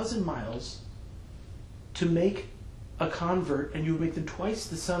travel 1,000 miles to make a convert, and you would make them twice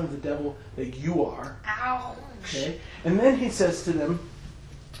the son of the devil that you are. Ouch. Okay? And then he says to them,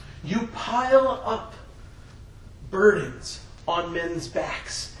 you pile up burdens on men's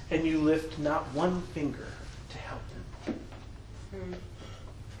backs, and you lift not one finger to help them.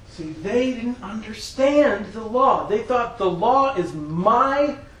 See, they didn't understand the law. They thought the law is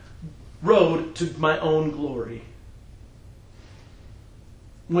my road to my own glory.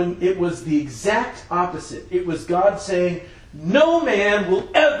 When it was the exact opposite. It was God saying, no man will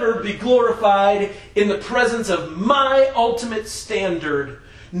ever be glorified in the presence of my ultimate standard.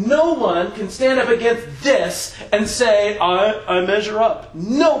 No one can stand up against this and say, I measure up.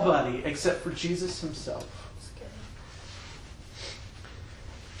 Nobody except for Jesus himself.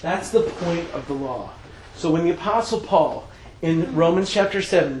 That's the point of the law. So when the Apostle Paul, in Romans chapter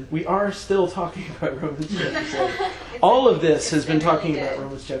 7, we are still talking about Romans chapter 7. All of this has been talking about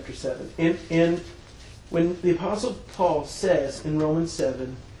Romans chapter 7. When the Apostle Paul says in Romans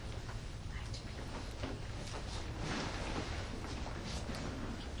 7,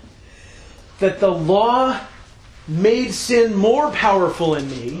 that the law made sin more powerful in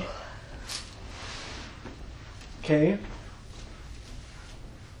me, okay?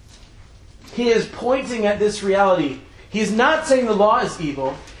 He is pointing at this reality. He's not saying the law is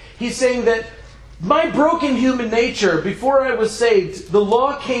evil. He's saying that my broken human nature, before I was saved, the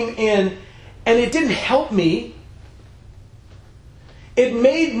law came in and it didn't help me. It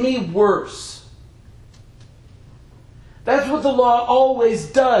made me worse. That's what the law always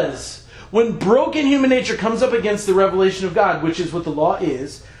does. When broken human nature comes up against the revelation of God, which is what the law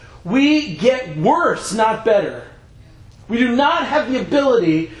is, we get worse, not better. We do not have the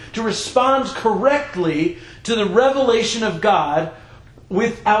ability to respond correctly to the revelation of God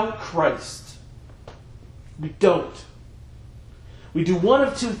without Christ. We don't. We do one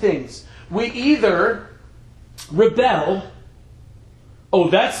of two things. We either rebel. Oh,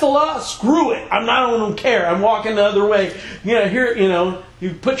 that's the law? Screw it. I don't care. I'm walking the other way.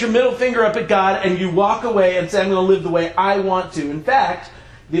 You put your middle finger up at God and you walk away and say, I'm going to live the way I want to. In fact,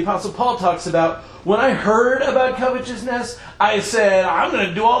 the Apostle Paul talks about, when I heard about covetousness, I said, I'm going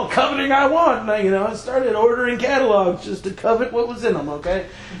to do all the coveting I want. And I started ordering catalogs just to covet what was in them, okay?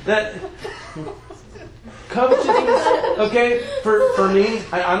 That covetousness, okay? For me,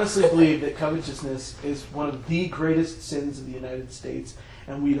 I honestly believe that covetousness is one of the greatest sins of the United States,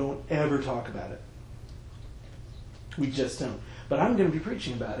 and we don't ever talk about it. We just don't. But I'm going to be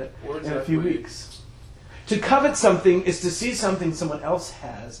preaching about it in a few weeks. To covet something is to see something someone else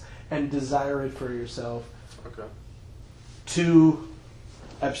has and desire it for yourself. Okay. To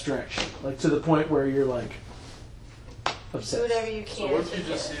abstraction. Like to the point where you're like obsessed. Do whatever you can. So what if you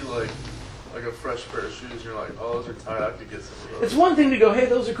just see like a fresh pair of shoes and you're like, oh, those are tight, I could get some of those. It's one thing to go, hey,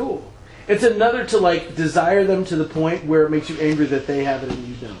 those are cool. It's another to like desire them to the point where it makes you angry that they have it and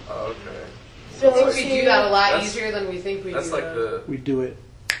you don't. Oh, okay. So I think we do that a lot That's- easier than we think we do. That's like the... We do it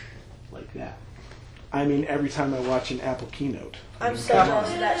like that. I mean, every time I watch an Apple keynote. I'm so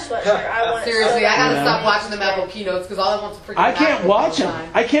jealous of that sweatshirt. I want it so Seriously, I gotta bad. stop watching them Apple keynotes because all I want is freaking. I can't Apple watch all the them.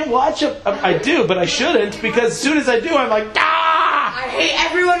 time. I can't watch them. I do, but I shouldn't because as soon as I do, I'm like, ah! I hate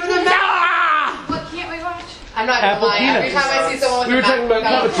everyone with a Mac. Ah! What can't we watch? I'm not gonna Apple lie. Every keynotes. time I see someone with We were a Mac, talking about I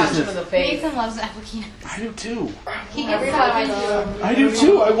punch covetousness. them in the face. Nathan loves Apple keynotes. I do too. He gets Every so time I into see them. them, I do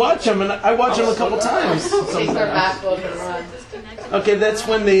too. I watch them, and I watch them a couple times. take their MacBook and run. Okay, that's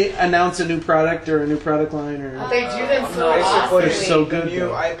when they announce a new product or a new product line, or They do them so Basically, they're so awesome. good. new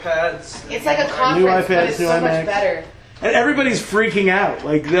though. iPads. It's like a New conference, but iPads, it's new so iMacs. much better. And everybody's freaking out.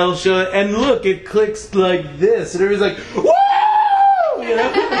 Like they'll show it, and look, it clicks like this, and everybody's like, "Woo!"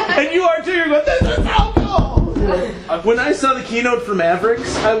 And you are too. You're going, "This is so cool!" When I saw the keynote for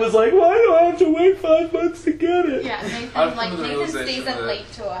Mavericks, I was like, "Why do I have to wait 5 months to get it?" Yeah, I've come Nathan to the Nathan realization stays up that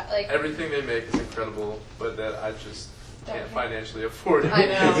late to watch. Like everything they make is incredible, but that I just can't financially afford it. I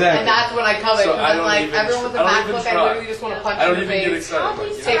know. Exactly. And that's what I covet. So Because I I'm don't like, even- everyone with a I don't even MacBook, I try. literally just want to punch I don't in even the get face. excited.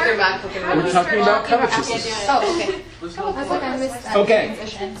 Like, Take their MacBook and We're run. talking about I can't covetousness. do it. Oh, okay. there's I no was like, I missed that Okay.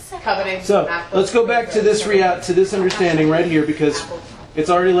 transition. Coveting. So MacBook. let's go back to this understanding right here, because it's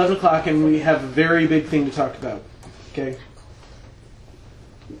already 11 o'clock and we have a very big thing to talk about. Okay.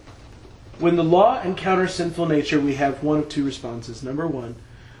 When the law encounters sinful nature, we have one of two responses. Number one,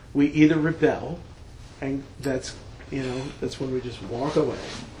 we either rebel, and that's when we just walk away,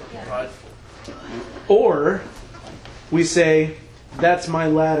 or we say, "That's my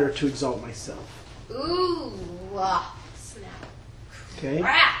ladder to exalt myself." Ooh. Snap. Okay.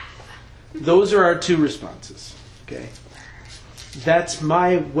 Ah. Those are our two responses. Okay. That's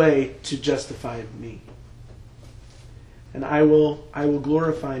my way to justify me. And I will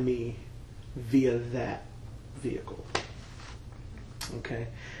glorify me via that vehicle. Okay?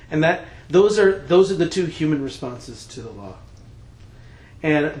 And those are the two human responses to the law.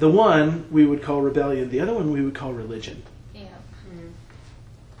 And the one we would call rebellion, the other one we would call religion. Yeah.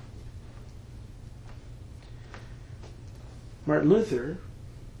 Martin Luther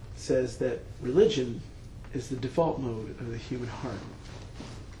says that religion is the default mode of the human heart.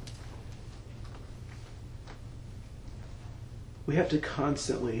 We have to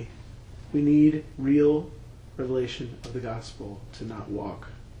we need real revelation of the gospel to not walk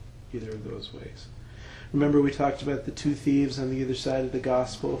either of those ways. Remember we talked about the two thieves on the other side of the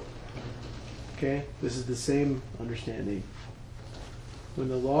gospel? Okay? This is the same understanding. When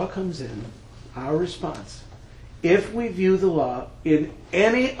the law comes in, our response, if we view the law in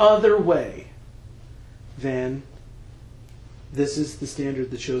any other way, then this is the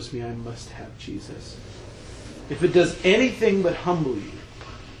standard that shows me I must have Jesus. If it does anything but humble you,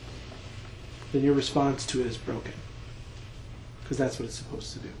 then your response to it is broken. Because that's what it's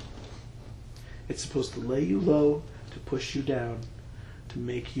supposed to do. It's supposed to lay you low, to push you down, to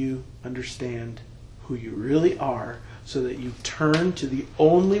make you understand who you really are, so that you turn to the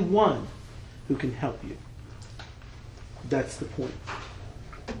only one who can help you. That's the point.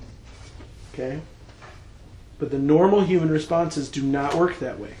 Okay? But the normal human responses do not work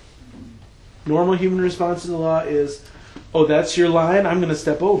that way. Normal human response to the law is, oh, that's your line, I'm going to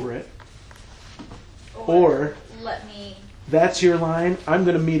step over it. Or let me. That's your line, I'm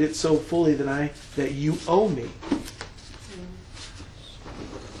going to meet it so fully that you owe me.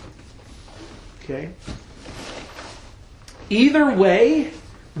 Okay? Either way,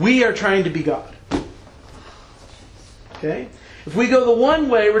 we are trying to be God. Okay? If we go the one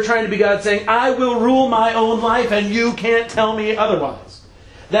way, we're trying to be God, saying, I will rule my own life and you can't tell me otherwise.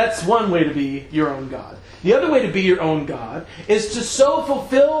 That's one way to be your own God. The other way to be your own God is to so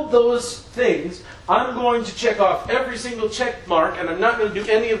fulfill those things, I'm going to check off every single check mark and I'm not going to do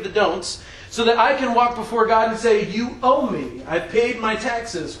any of the don'ts, so that I can walk before God and say, you owe me. I paid my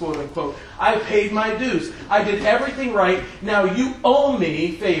taxes, quote unquote. I paid my dues. I did everything right. Now you owe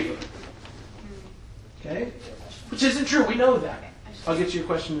me favor. Okay? Which isn't true. We know that. I'll get to your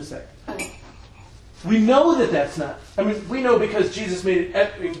question in a second. We know that that's not. I mean, we know because Jesus made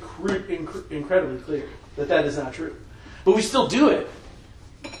it incredibly clear that is not true. But we still do it.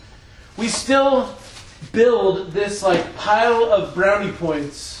 We still build this pile of brownie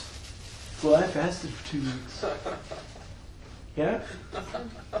points. Well, I fasted for 2 weeks. Yeah?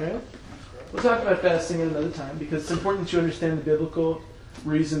 Okay? We'll talk about fasting at another time because it's important to understand the biblical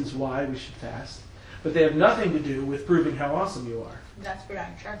reasons why we should fast. But they have nothing to do with proving how awesome you are. That's for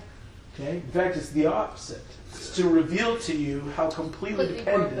darn sure. Okay? In fact, it's the opposite. It's to reveal to you how completely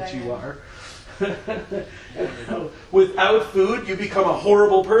dependent you are. Without food, you become a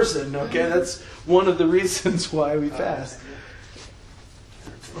horrible person. Okay? That's one of the reasons why we fast.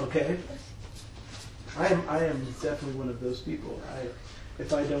 Okay? I am definitely one of those people.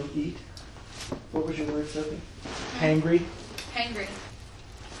 If I don't eat, what was your word, Sophie? Hangry? Hangry.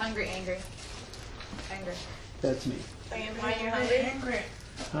 Hungry, angry. Angry. That's me. Are you implying you're hungry?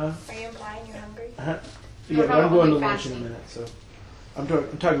 Huh? Are you implying you're hungry? Yeah, but I'm going to lunch in a fasting. minute, so I'm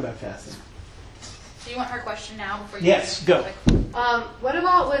talking about fasting. Do you want her question now before you? Yes, go. What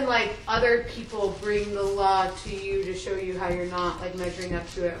about when other people bring the law to you to show you how you're not measuring up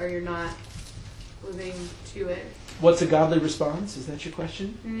to it or you're not living to it? What's a godly response? Is that your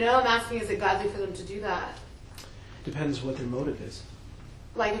question? No, I'm asking, is it godly for them to do that? Depends what their motive is.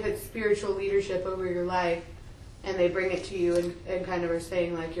 If it's spiritual leadership over your life and they bring it to you and kind of are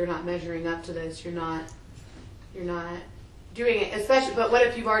saying you're not measuring up to this, you're not doing it, especially, but what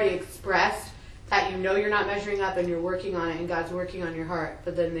if you've already expressed that you're not measuring up and you're working on it and God's working on your heart,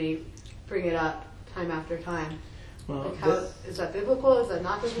 but then they bring it up time after time? Well, Like, how is that biblical? Is that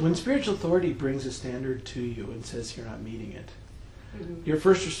not biblical? when spiritual authority brings a standard to you and says you're not meeting it, Mhm. your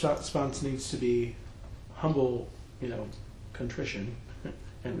first response needs to be humble, contrition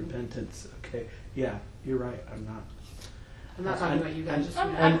and repentance. Okay, yeah, you're right. I'm not. I'm not talking about you guys. Just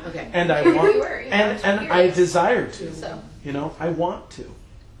okay. And I You want, were, and you're I right. desire to. So I want to,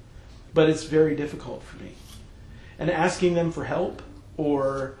 but it's very difficult for me. And asking them for help,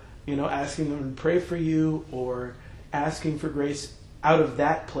 or asking them to pray for you, or asking for grace out of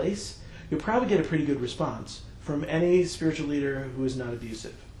that place, you'll probably get a pretty good response from any spiritual leader who is not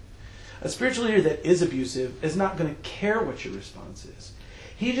abusive. A spiritual leader that is abusive is not going to care what your response is.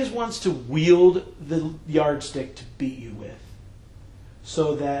 He just wants to wield the yardstick to beat you with,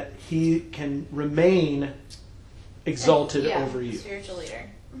 so that he can remain exalted yeah, over you. Spiritual leader.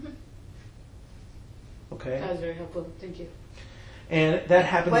 Okay? That was very helpful. Thank you. And that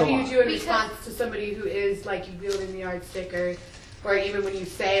happens What a do lot. you do in Because- response to somebody who is like you wielding the yardstick, or even when you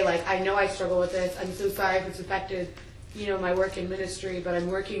say like, I know I struggle with this. I'm so sorry if it's affected, my work in ministry, but I'm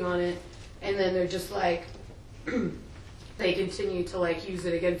working on it. And then they're just like, they continue to like use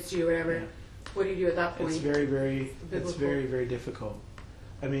it against you or whatever. Yeah. What do you do at that point? It's very, very, it's Biblical. very, very difficult.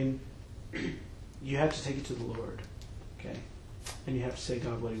 I mean, you have to take it to the Lord, okay? And you have to say,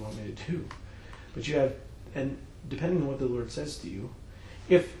 God, what do you want me to do? But you have, and depending on what the Lord says to you,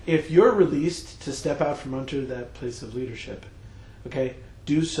 if you're released to step out from under that place of leadership, okay,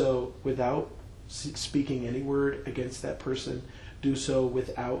 do so without speaking any word against that person. Do so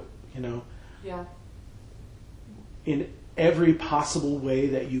without, Yeah. in every possible way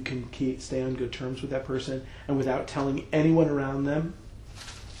that you can stay on good terms with that person, and without telling anyone around them,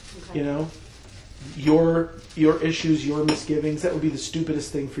 Okay. your issues, your misgivings. That would be the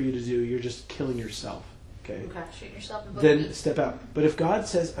stupidest thing for you to do. You're just killing yourself. Okay. Okay. Shoot yourself in both Then feet. step out. But if God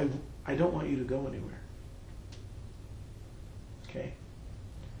says, I don't want you to go anywhere, okay,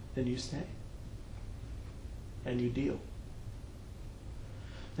 then you stay. And you deal.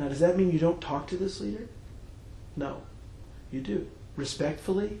 Now, does that mean you don't talk to this leader? No. You do.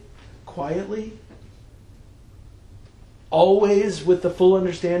 Respectfully, quietly, always with the full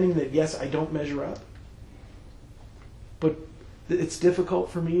understanding that, yes, I don't measure up. But it's difficult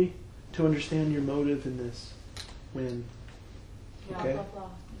for me to understand your motive in this when Yeah. Okay. Blah, blah.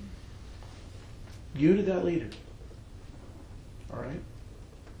 you to that leader. All right?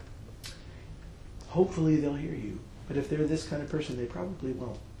 Hopefully they'll hear you. But if they're this kind of person, they probably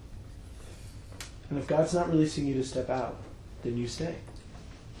won't. And if God's not releasing you to step out, then you stay.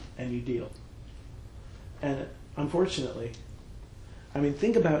 And you deal. And unfortunately,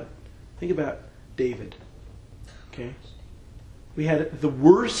 think about David. Okay? We had the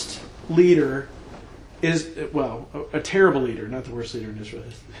worst leader a terrible leader, not the worst leader in Israel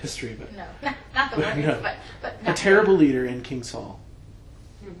history, but No, not the worst, No. but a not terrible leader in King Saul.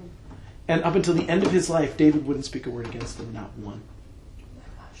 Mhm. And up until the end of his life, David wouldn't speak a word against him, not one.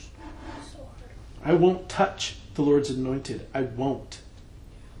 I won't touch the Lord's anointed. I won't.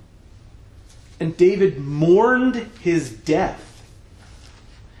 And David mourned his death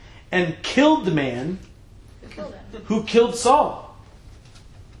and killed the man Who killed him? who killed Saul.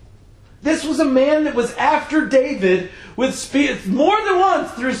 This was a man that was after David with spears, more than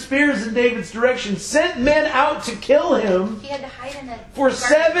once threw spears in David's direction, sent men out to kill him. He had to hide in a For garden.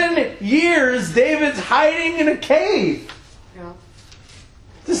 7 years, David's hiding in a cave Yeah.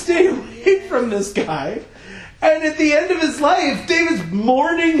 to stay away from this guy. And at the end of his life, David's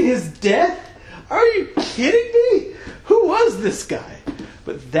mourning his death? Are you kidding me? Who was this guy?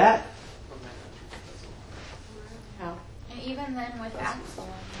 But that, Yeah. And even then with Absalom.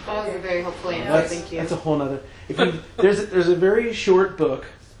 That was a very helpful answer. that's, Thank you. that's a whole nother. There's a very short book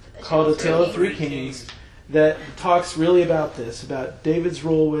called A Tale of Three Kings that talks really about this, about David's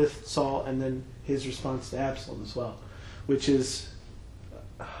role with Saul and then his response to Absalom as well, which is,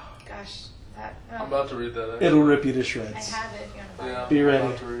 Gosh, that. I'm about to read that. it'll rip you to I shreds. have it if you want to buy Yeah, it. Be I'm ready.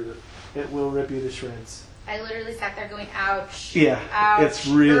 about to read it. It will rip you to shreds. I literally sat there going, ouch. Yeah, ouch, it's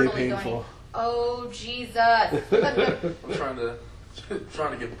really verbally painful. Going, oh, Jesus. I'm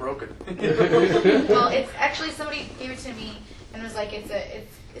trying to get broken. Well, it's actually, somebody gave it to me and was like, it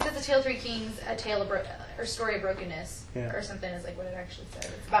says A Tale of Three Kings, a tale of or story of brokenness, Yeah. or something is like what it actually says.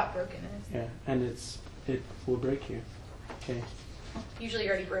 It's about brokenness. Yeah, and it will break you. Okay. Usually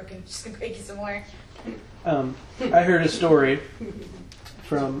you're already broken, just gonna break you some more. I heard a story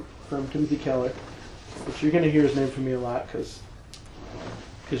from Timothy Keller, which you're going to hear his name from me a lot because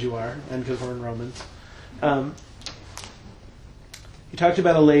you are, and because we're in Romans. He talked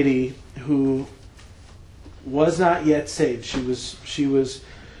about a lady who was not yet saved. She was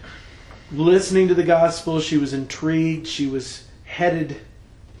listening to the gospel. She was intrigued. She was headed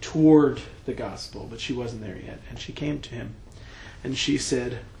toward the gospel, but she wasn't there yet. And she came to him, and she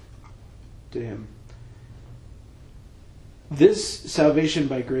said to him, this salvation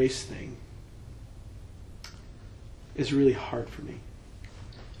by grace thing is really hard for me.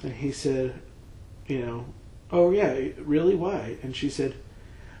 And he said, oh yeah, really, why? And she said,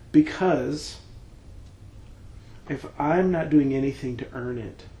 because if I'm not doing anything to earn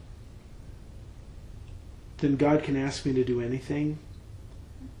it, then God can ask me to do anything,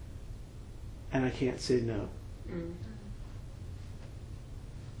 and I can't say no. Mm.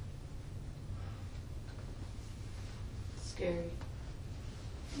 Scary.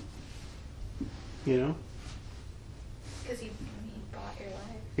 Because he bought your life.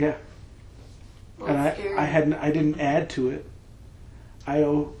 Yeah. Well, And it's scary. I didn't add to it.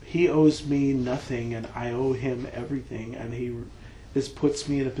 He owes me nothing, and I owe him everything, and this puts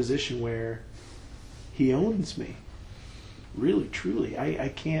me in a position where he owns me. Really, truly. I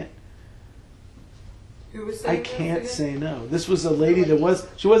can't Who was saying I can't this say no. This was a lady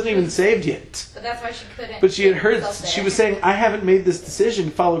she wasn't even saved yet. But that's why she couldn't. But she had heard, herself she there. was saying, I haven't made this decision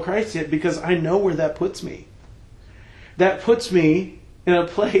to follow Christ yet because I know where that puts me. That puts me in a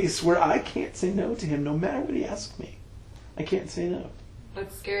place where I can't say no to him no matter what he asks me. I can't say no.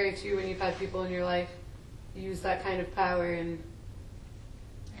 That's scary too when you've had people in your life use that kind of power and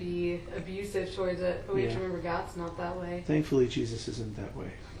be abusive towards it. But we have to remember God's not that way. Thankfully, Jesus isn't that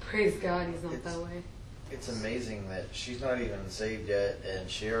way. Praise God, He's not that way. It's amazing that she's not even saved yet, and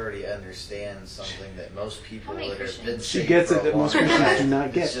she already understands something that most people How many that have Christians? been She saved gets for it a that most long Christians time. do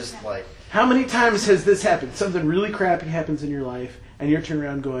not get. It's just like, How many times has this happened? Something really crappy happens in your life, and you're turning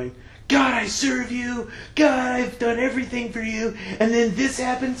around going, God, I serve you. God, I've done everything for you. And then this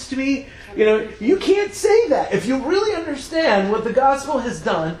happens to me. You can't say that. If you really understand what the gospel has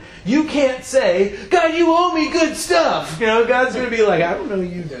done, you can't say, God, you owe me good stuff. God's going to be like, I don't know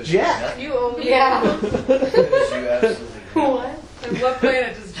you, jack. You owe me. Yeah. because you absolutely What? On what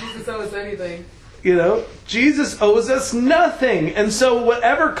planet does Jesus owe us anything? Jesus owes us nothing. And so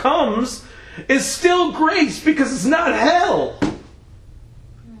whatever comes is still grace because it's not hell.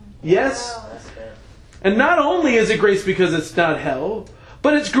 Yes? Wow, that's good. And not only is it grace because it's not hell,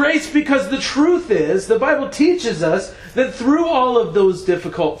 but it's grace because the truth is, the Bible teaches us that through all of those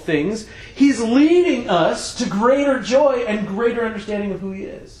difficult things, He's leading us to greater joy and greater understanding of who He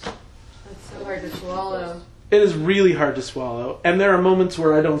is. That's so hard to swallow. It is really hard to swallow, and there are moments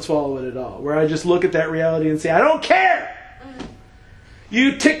where I don't swallow it at all, where I just look at that reality and say, I don't care!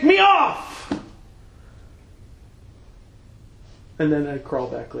 You tick me off! And then I crawl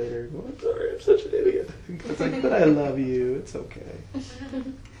back later and go, I'm sorry, I'm such an idiot. It's like, but I love you, it's okay.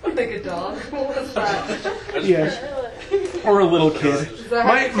 I'm like a dog. What was that? Yeah. Or a little kid. Is that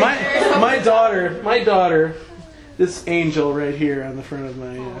how you take care of My daughter, this angel right here on the front of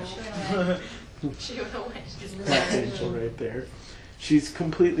my She went away. that angel right there. She's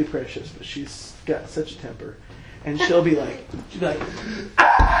completely precious, but she's got such a temper. And she'll be like, She's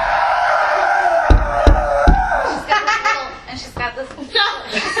got this little,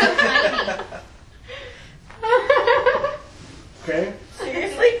 and she's so tiny. okay?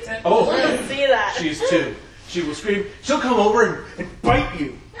 Seriously? Oh, Let's see that. she's 2. She will scream. She'll come over and bite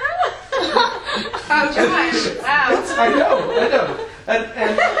you. Oh gosh! Wow. I know.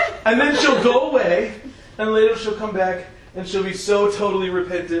 And then she'll go away, and later she'll come back, and she'll be so totally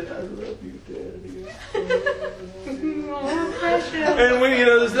repentant. I love you, Daddy. And when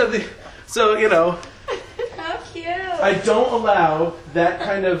there's nothing. So How cute. I don't allow that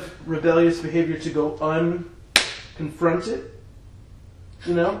kind of rebellious behavior to go unconfronted.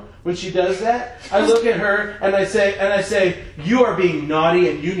 When she does that, I look at her and I say, you are being naughty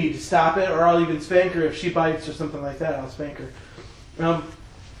and you need to stop it, or I'll even spank her if she bites or something like that. I'll spank her.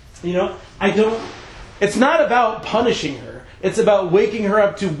 I don't. It's not about punishing her. It's about waking her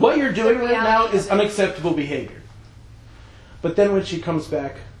up to what you're doing right now is unacceptable behavior. But then when she comes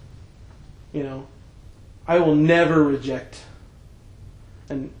back, I will never reject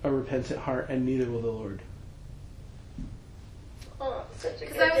a repentant heart, and neither will the Lord. Oh, such a good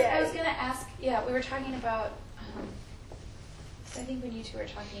Because I was daddy. going to ask, we were talking about, I think when you two were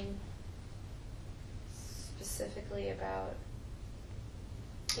talking specifically about,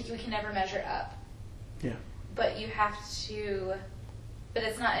 we can never measure up. Yeah. But you have to, but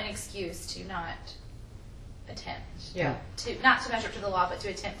it's not an excuse to not attempt. Yeah. Not to measure up to the law, but to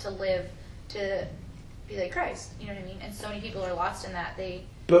attempt to live, to be like Christ. You know what I mean? And so many people are lost in that.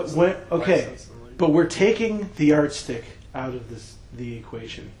 But but we're taking the yardstick out of the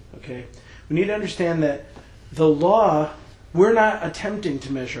equation. Okay, we need to understand that the law we're not attempting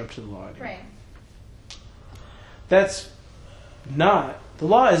to measure up to the law anymore. Right. That's not. The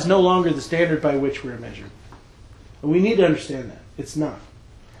law is no longer the standard by which we're measured. And we need to understand that. It's not.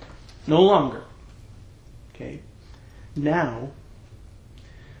 No longer. Okay? Now,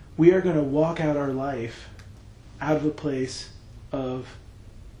 we are going to walk out our life out of a place of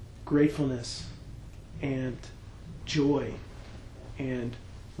gratefulness and joy and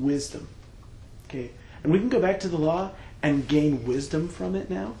wisdom. Okay? And we can go back to the law and gain wisdom from it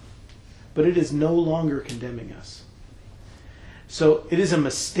now, but it is no longer condemning us. So it is a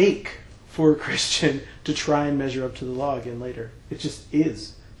mistake for a Christian to try and measure up to the law again later. It just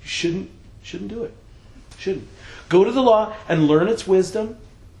is. You shouldn't do it. Shouldn't. Go to the law and learn its wisdom,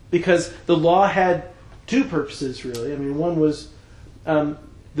 because the law had two purposes, really. I mean, one was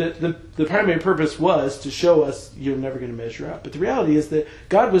the primary purpose was to show us you're never going to measure up. But the reality is that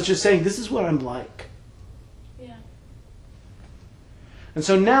God was just saying, this is what I'm like. Yeah. And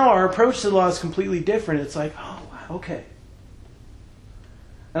so now our approach to the law is completely different. It's like, oh, wow, okay.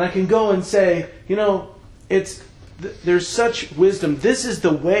 And I can go and say, there's such wisdom. This is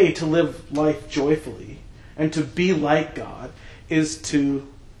the way to live life joyfully and to be like God, is to,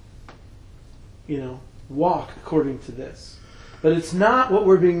 walk according to this. But it's not what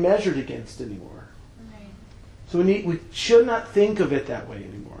we're being measured against anymore. Right. So we should not think of it that way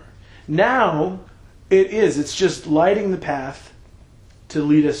anymore. Now, it is. It's just lighting the path to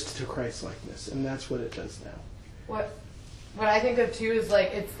lead us to Christ-likeness. And that's what it does now. What I think of too is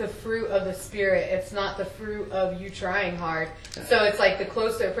like it's the fruit of the Spirit. It's not the fruit of you trying hard. So it's like the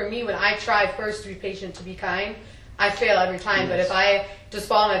closer, for me, when I try first to be patient, to be kind, I fail every time. Yes. But if I just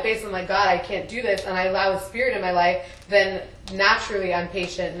fall on my face and I'm like, God, I can't do this, and I allow His Spirit in my life, then naturally I'm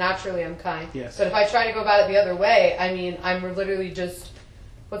patient, naturally I'm kind. Yes. But if I try to go about it the other way, I mean, I'm literally just,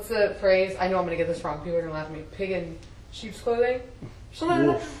 what's the phrase? I know I'm going to get this wrong. People are going to laugh at me. Pig in sheep's clothing?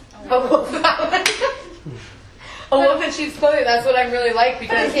 Wolf. A wolf in sheep's clothing, that's what I'm really like,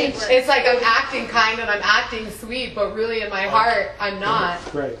 because it's like I'm acting kind and I'm acting sweet, but really in my heart, I'm not.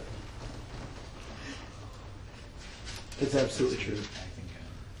 Right. It's absolutely true.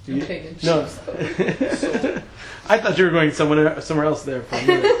 No. I thought you were going somewhere else there for a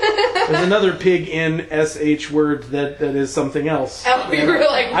minute. There's another pig in SH word that is something else. Oh, you were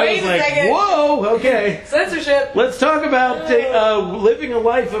like, wait a second. Whoa, okay. Censorship. Let's talk about living a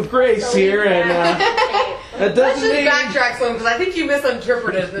life of grace here. And that Let's doesn't just mean... backtrack some, because I think you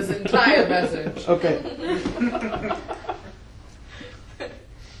misinterpreted this entire message. Okay.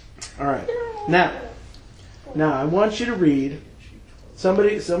 All right. Now I want you to read.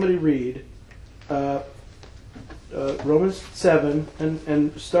 Somebody read Romans 7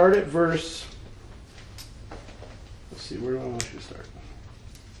 and start at verse. Let's see. Where do I want you to start?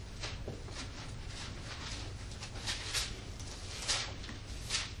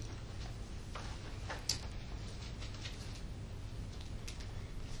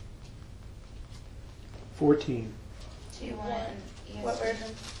 (14). Do you want What version?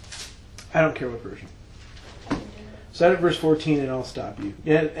 I don't care what version. Start at verse 14 and I'll stop you.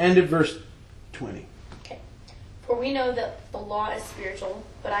 Yeah, end at verse 20. Okay. For we know that the law is spiritual,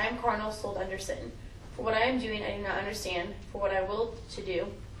 but I am carnal, sold under sin. For what I am doing I do not understand. For what I will to do,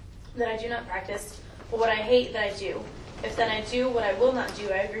 that I do not practice. But what I hate, that I do. If then I do what I will not do,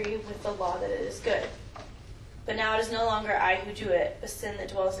 I agree with the law that it is good. But now it is no longer I who do it, but sin that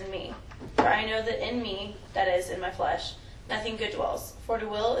dwells in me. For I know that in me, that is, in my flesh, nothing good dwells. For the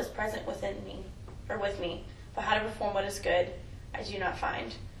will is present within me, or with me. But how to perform what is good, I do not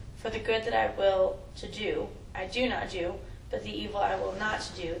find. For the good that I will to do, I do not do, but the evil I will not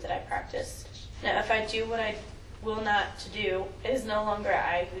to do, that I practice. Now if I do what I will not to do, it is no longer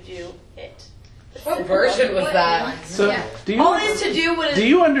I who do it. What version was that? So, do you Always to do what is... do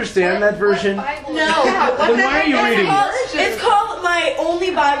you understand that version? No. Then why are you reading it? It's called my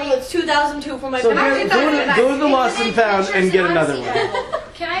only Bible. It's 2002 from my So parents. go to the Lost and Found and get another one.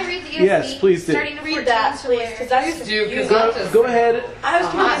 Can I read the ESV? Yes, please do. Starting to Read that, please, because that's Go ahead. I was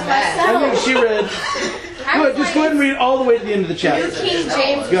confused myself. I think she read. Just go ahead and read all the way to the end of the chapter. King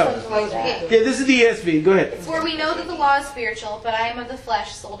James or Go. something like that. Yeah, this is the ESV. Go ahead. For we know that the law is spiritual, but I am of the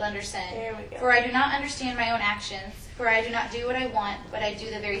flesh, sold under sin. There we go. For I do not understand my own actions. For I do not do what I want, but I do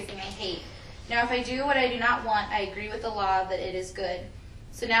the very thing I hate. Now if I do what I do not want, I agree with the law that it is good.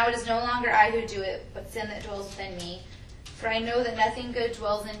 So now it is no longer I who do it, but sin that dwells within me. For I know that nothing good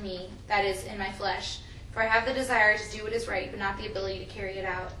dwells in me, that is, in my flesh. For I have the desire to do what is right, but not the ability to carry it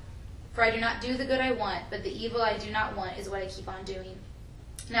out. For I do not do the good I want, but the evil I do not want is what I keep on doing.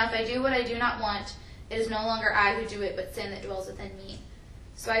 Now if I do what I do not want, it is no longer I who do it, but sin that dwells within me.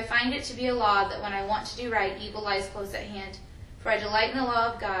 So I find it to be a law that when I want to do right, evil lies close at hand. For I delight in the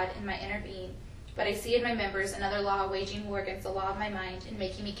law of God in my inner being, but I see in my members another law waging war against the law of my mind and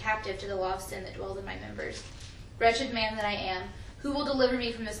making me captive to the law of sin that dwells in my members. Wretched man that I am, who will deliver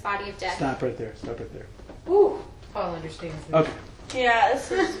me from this body of death? Stop right there. Ooh, Paul understands this. Okay. Yeah,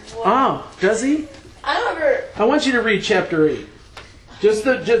 this is what Oh, does he? I don't ever. I want you to read chapter 8. Just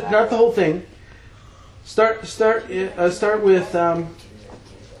not the whole thing. Start with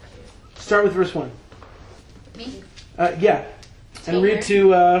verse 1. Me? Yeah. And read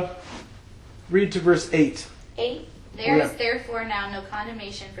to verse 8. 8. There is therefore now no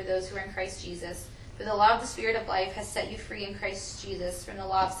condemnation for those who are in Christ Jesus. For the law of the Spirit of life has set you free in Christ Jesus from the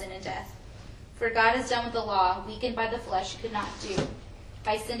law of sin and death. For God has done what the law, weakened by the flesh, could not do.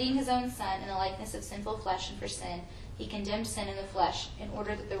 By sending his own Son in the likeness of sinful flesh and for sin, he condemned sin in the flesh, in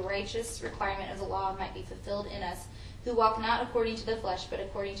order that the righteous requirement of the law might be fulfilled in us, who walk not according to the flesh, but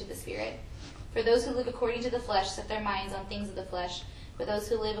according to the Spirit. For those who live according to the flesh set their minds on things of the flesh, but those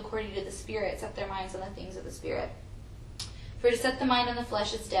who live according to the Spirit set their minds on the things of the Spirit. For to set the mind on the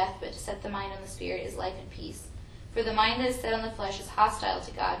flesh is death, but to set the mind on the Spirit is life and peace. For the mind that is set on the flesh is hostile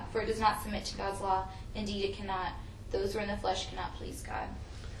to God, for it does not submit to God's law. Indeed, it cannot. Those who are in the flesh cannot please God.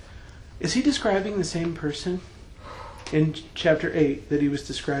 Is he describing the same person in chapter 8 that he was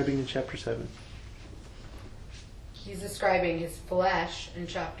describing in chapter 7? He's describing his flesh in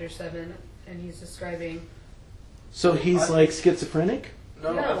chapter 7, and he's describing... So he's like schizophrenic?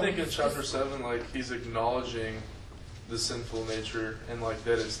 No, I think in chapter 7, like, he's acknowledging the sinful nature and, like,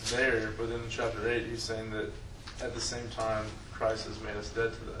 that it's there, but then in chapter 8, he's saying that at the same time, Christ has made us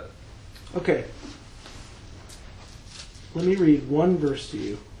dead to that. Okay. Let me read one verse to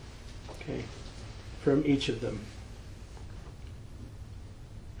you, okay, from each of them.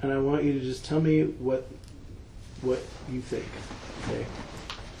 And I want you to just tell me what you think, okay?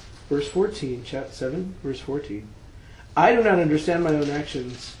 Verse 14, chapter 7, verse 14. I do not understand my own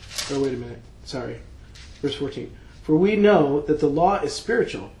actions. Oh, wait a minute. Sorry. Verse 14. For we know that the law is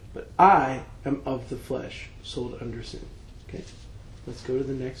spiritual, but I am of the flesh, sold under sin. Okay? Let's go to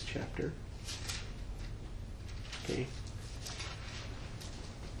the next chapter. Okay.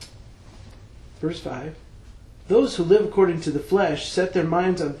 Verse 5. Those who live according to the flesh set their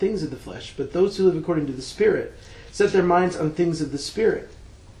minds on things of the flesh, but those who live according to the Spirit set their minds on things of the Spirit.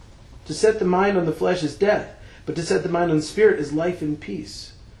 To set the mind on the flesh is death, but to set the mind on the Spirit is life and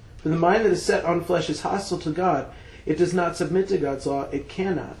peace. For the mind that is set on flesh is hostile to God. It does not submit to God's law. It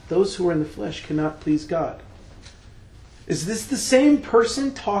cannot. Those who are in the flesh cannot please God. Is this the same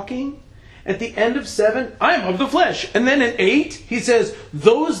person talking? At the end of 7, I am of the flesh. And then in 8, he says,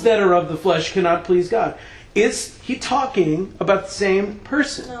 those that are of the flesh cannot please God. Is he talking about the same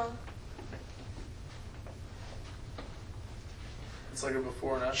person? No. It's like a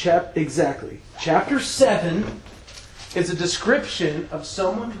before and after. Exactly. Chapter 7 is a description of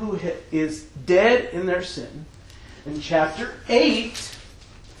someone who is dead in their sin. And chapter 8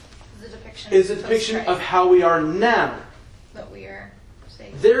 is a depiction of how we are now. That we are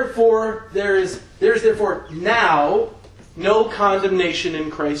saved. Therefore, there is therefore now no condemnation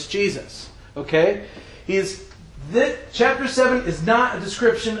in Christ Jesus. Okay? Chapter 7 is not a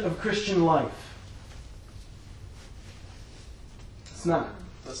description of Christian life. It's not.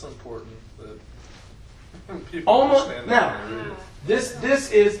 That's important that people Almost understand now. that when they read it.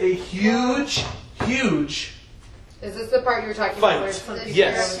 This is a huge. Is this the part you were talking Fight. about? Where it's something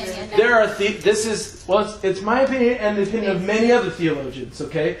Yes. your opinion? There are it's my opinion and the opinion of many other theologians,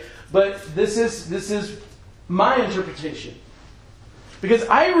 okay? But this is my interpretation. Because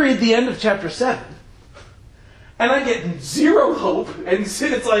I read the end of chapter 7 and I get zero hope, and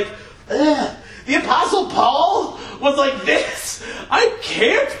it's like, ugh. The Apostle Paul was like this. I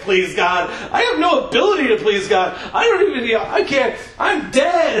can't please God. I have no ability to please God. I can't. I'm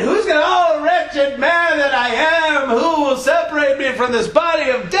dead. Oh, wretched man that I am, who will separate me from this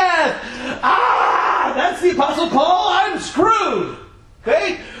body of death? That's the Apostle Paul. I'm screwed.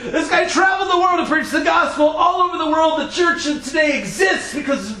 Okay? This guy traveled the world to preach the gospel all over the world. The church today exists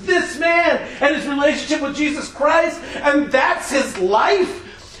because of this man and his relationship with Jesus Christ, and that's his life.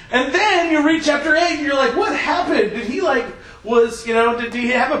 And then you read chapter 8 and you're like, what happened? Did he did he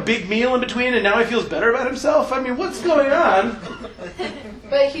have a big meal in between and now he feels better about himself? I mean, what's going on?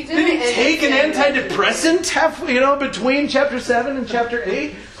 But he Did he take an antidepressant between chapter 7 and chapter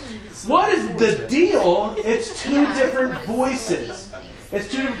 8? What is the deal? It's two different voices. It's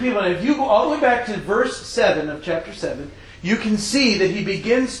two different people. And if you go all the way back to verse 7 of chapter 7, you can see that he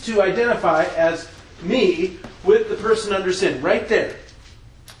begins to identify as me with the person under sin. Right there.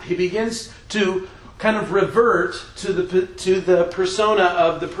 He begins to kind of revert to the persona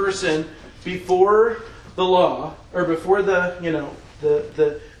of the person before the law, or before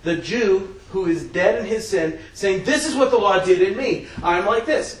the Jew who is dead in his sin, saying, this is what the law did in me. I'm like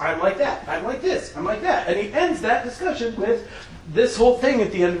this, I'm like that, I'm like this, I'm like that. And he ends that discussion with this whole thing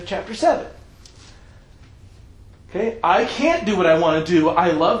at the end of chapter 7. Okay, I can't do what I want to do.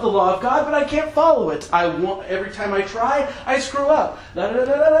 I love the law of God, but I can't follow it. Every time I try, I screw up.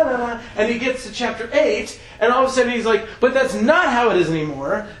 And he gets to chapter 8, and all of a sudden he's like, but that's not how it is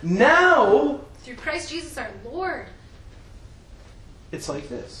anymore. Now, through Christ Jesus our Lord. It's like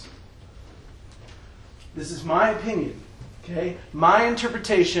this. This is my opinion. Okay? My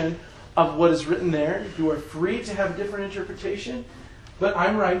interpretation of what is written there. You are free to have a different interpretation, but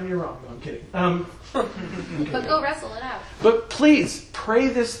I'm right and you're wrong. No, I'm kidding. But go wrestle it out. But please, pray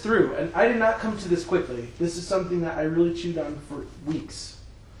this through. And I did not come to this quickly. This is something that I really chewed on for weeks.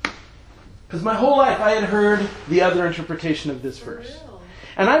 Because my whole life I had heard the other interpretation of this verse.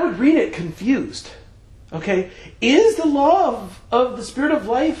 And I would read it confused. Okay? Is the law of the Spirit of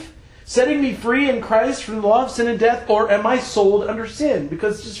life setting me free in Christ from the law of sin and death, or am I sold under sin?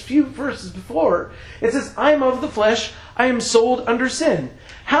 Because just a few verses before, it says, I am of the flesh, I am sold under sin.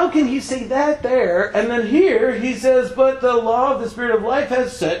 How can he say that there, and then here he says, but the law of the Spirit of life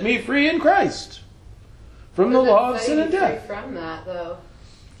has set me free in Christ from the law of sin and death? From that, though.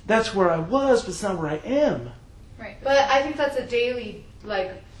 That's where I was, but it's not where I am. Right. But I think that's a daily,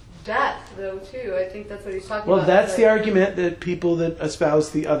 death, though, too. I think that's what he's talking about. Well, that's the argument that people that espouse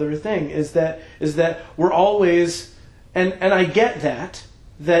the other thing is that we're always, and I get that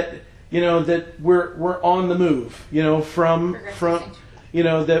we're on the move, from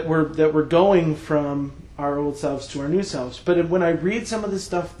that we're going from our old selves to our new selves. But when I read some of the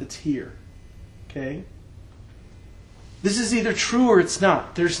stuff that's here, okay, this is either true or it's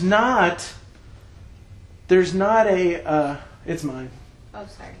not. There's not a it's mine. Oh,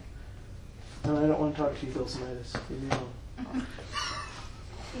 sorry. No, I don't want to talk to you, Bill Sinitis. Leave me alone.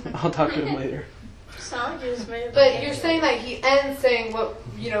 I'll talk to him later. But you're saying that he ends saying what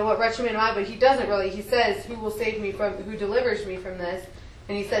wretched man am I, but he doesn't really. He says, who delivers me from this?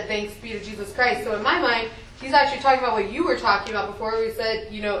 And he said, thanks be to Jesus Christ. So in my mind, he's actually talking about what you were talking about before. We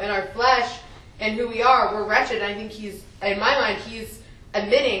said, in our flesh and who we are, we're wretched. And I think in my mind, he's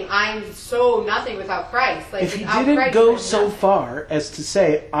admitting I'm so nothing without Christ. If he didn't go so far as to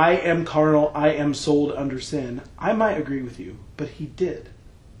say, I am carnal, I am sold under sin, I might agree with you. But he did.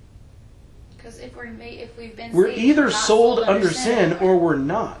 Because if we've been we're saved, either we're not sold under sin anymore. or we're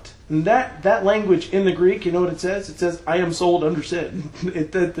not. And that language in the Greek, you know what it says? It says, I am sold under sin.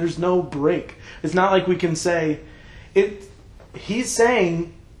 There's no break. It's not like we can say, he's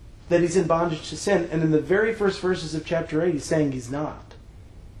saying that he's in bondage to sin. And in the very first verses of chapter 8, he's saying he's not.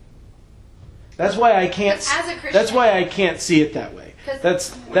 That's why I can't. That's why I can't see it that way.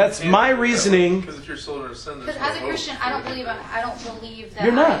 That's my reasoning. Because if you're sold under sin, because as a Christian, I don't believe that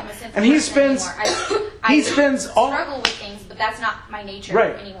you're not. I am a sinful And he person spends. anymore. He spends all. Struggle with things, but that's not my nature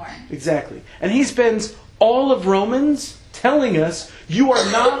anymore. Exactly. And he spends all of Romans telling us you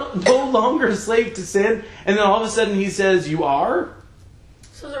are no longer a slave to sin, and then all of a sudden he says you are.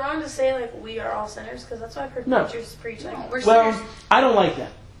 So is it wrong to say we are all sinners? Because that's what I've heard preachers preach. We're well, sinners. I don't like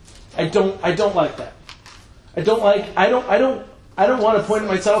that. I don't like that. I don't want to point at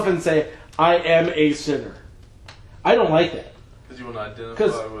myself and say I am a sinner. I don't like that. Because you want to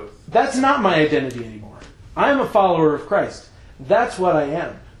identify with. That's not my identity anymore. I'm a follower of Christ. That's what I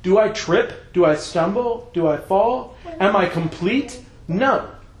am. Do I trip? Do I stumble? Do I fall? Am I complete? No.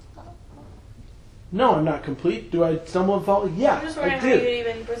 No, I'm not complete. Do I stumble and fall? Yeah, I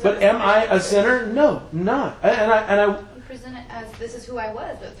do. But am I a sinner? No, not. And I present it as this is who I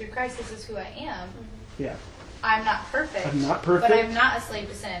was, but through Christ this is who I am. Yeah. I'm not perfect. I'm not perfect. But I'm not a slave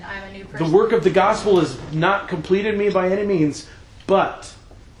to sin. I'm a new person. The work of the gospel has not completed me by any means, but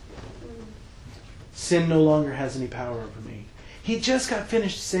sin no longer has any power over me. He just got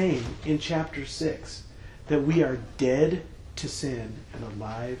finished saying in chapter 6 that we are dead to sin and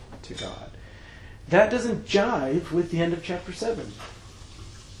alive to God. That doesn't jive with the end of chapter 7.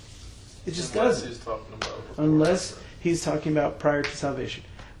 It just doesn't. Unless he's talking about prior to salvation.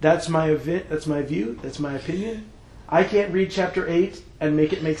 That's my view. That's my opinion. I can't read chapter 8 and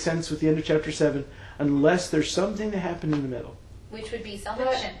make it make sense with the end of chapter 7 unless there's something that happened in the middle. Which would be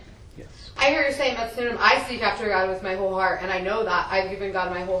salvation. Yes. I hear you saying that's synonym. I seek after God with my whole heart, and I know that I've given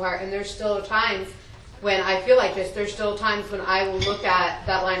God my whole heart. And there's still times when I feel like this. There's still times when I will look at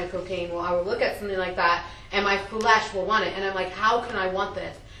that line of cocaine. Well, I will look at something like that, and my flesh will want it. And I'm like, how can I want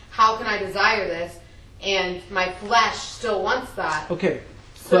this? How can I desire this? And my flesh still wants that. Okay.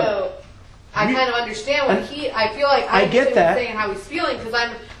 So I kind of understand what I feel like I get that. Saying how he's feeling, because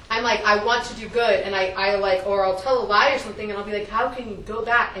I'm like, I want to do good, and I like, or I'll tell a lie or something, and I'll be like, how can you go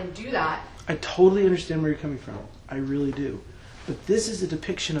back and do that? I totally understand where you're coming from. I really do. But this is a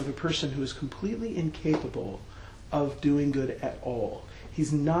depiction of a person who is completely incapable of doing good at all.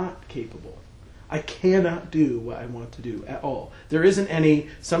 He's not capable. I cannot do what I want to do at all. There isn't any,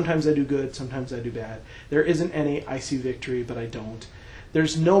 sometimes I do good, sometimes I do bad. There isn't any, I see victory, but I don't.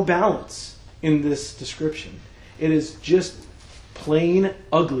 There's no balance in this description. It is just plain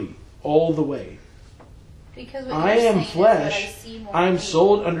ugly all the way. Because what I you're am saying flesh. is that I see more I am hate.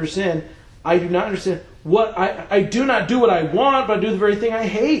 sold under sin. I do not understand what I do not do what I want, but I do the very thing I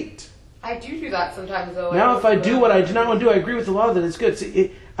hate. I do that sometimes, though. Now, if I do what I do not want to do, I agree with the law that it's good.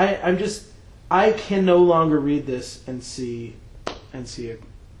 See, I can no longer read this and see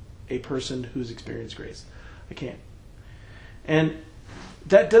a person who's experienced grace. I can't. And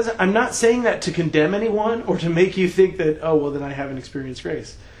that doesn't. I'm not saying that to condemn anyone or to make you think that, oh, well, then I haven't experienced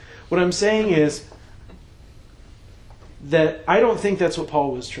grace. What I'm saying is that I don't think that's what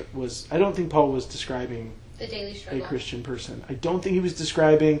Paul was. I don't think Paul was describing The daily struggle. a Christian person. I don't think he was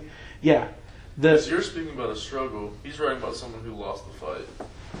describing. As you're speaking about a struggle, he's writing about someone who lost the fight.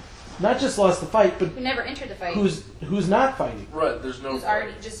 Not just lost the fight, but Who never entered the fight. who's not fighting. Right, there's no Who's fight.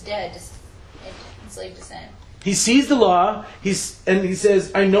 already just dead, just enslaved to sin. He sees the law. He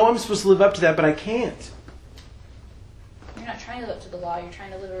says, "I know I'm supposed to live up to that, but I can't." You're not trying to live up to the law. You're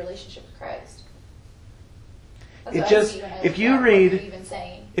trying to live a relationship with Christ. That's It what just- I see when I if look you at read- what you're even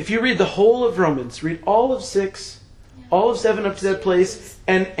saying. If you read the whole of Romans, read all of 6, all of 7 up to that place,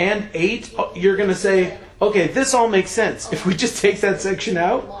 and 8, you're going to say, okay, this all makes sense. If we just take that section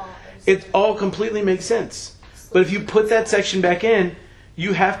out, it all completely makes sense. But if you put that section back in,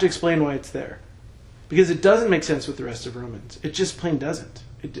 you have to explain why it's there. Because it doesn't make sense with the rest of Romans. It just plain doesn't.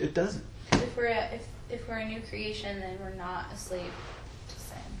 It doesn't. If we're a new creation, then we're not a slave to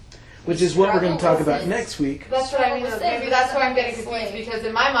sin. Which is what we're going to talk Struggle about with next week. That's what I mean. Struggle with sin, Maybe that's why I'm getting but confused, slave. because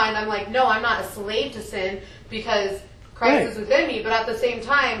in my mind, I'm like, no, I'm not a slave to sin because Christ Right. is within me. But at the same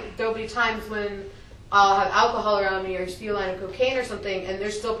time, there'll be times when I'll have alcohol around me or see a line of cocaine or something, and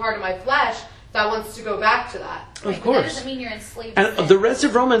there's still part of my flesh that wants to go back to that. Of Right, but course. that doesn't mean you're enslaved to And sin. the rest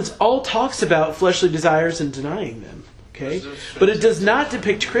of Romans all talks about fleshly desires and denying them. Okay? But it does not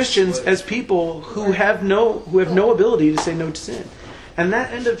depict Christians as people who have no ability to say no to sin. And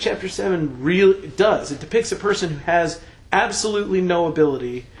that end of chapter 7 really does. It depicts a person who has absolutely no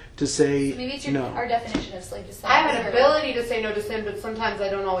ability to say So maybe it's no. our definition of slave to sin. I have an ability to say no to sin, but sometimes I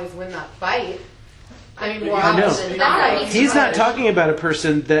don't always win that fight. I mean, more I know. often than not. He's not talking about a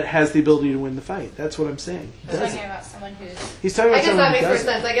person that has the ability to win the fight. That's what I'm saying. He I'm talking doesn't. about someone who's... He's talking I about guess someone that who makes more doesn't.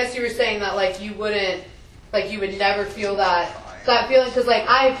 sense. I guess you were saying that, like, you would never feel that feeling, because, like,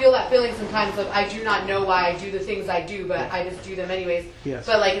 I feel that feeling sometimes of I do not know why I do the things I do, but I just do them anyways. Yes.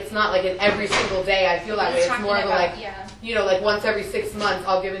 But, like, it's not like in every single day I feel that way. He's It's talking more of a, about- like, yeah. you know, like once every 6 months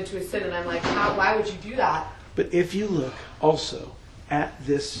I'll give into a sin, and I'm like, why would you do that? But if you look also at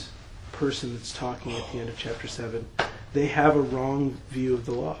this person that's talking at the end of chapter 7, they have a wrong view of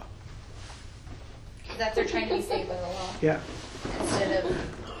the law. That they're trying to be saved by the law Yeah. instead of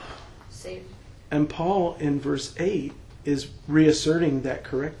saved. And Paul in verse 8 is reasserting that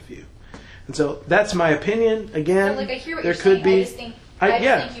correct view. And so that's my opinion. Again, So, like, I hear what there you're could saying. be. I just think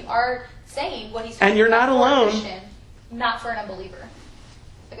yeah. think you are saying what he's And you're talking not about for a alone. Christian, not for an unbeliever.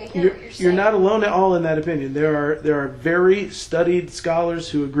 Like, I hear You're, what you're saying. you're not alone at all in that opinion. There are very studied scholars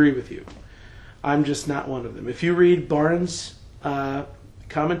who agree with you. I'm just not one of them. If you read Barnes'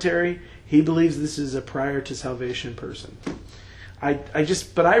 commentary, he believes this is a prior to salvation person.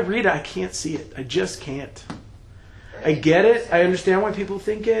 But I read it, I can't see it. I just can't. I get it. I understand why people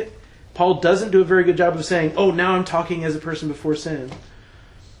think it. Paul doesn't do a very good job of saying, oh, now I'm talking as a person before sin.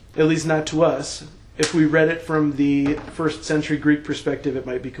 At least not to us. If we read it from the first century Greek perspective, it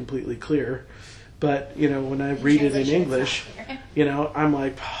might be completely clear. But, when I read it in translation, it's English, not clear. I'm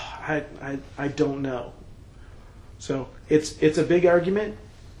like, I don't know. So it's a big argument.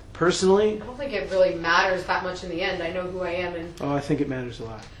 Personally, I don't think it really matters that much in the end. I know who I am, and I think it matters a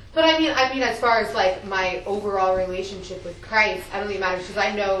lot. but I mean, as far as like my overall relationship with Christ, I don't think it matters because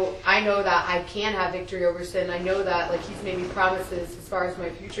I know that I can have victory over sin. I know that like He's made me promises as far as my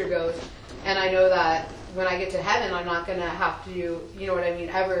future goes, and I know that when I get to heaven, I'm not gonna have to, you know what I mean,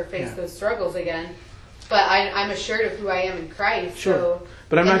 ever face Yeah. those struggles again. But I'm assured of who I am in Christ. Sure. So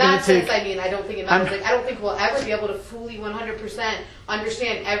But I'm in not going that to take. sense, I mean, I don't think it matters. Like, I don't think we'll ever be able to fully 100%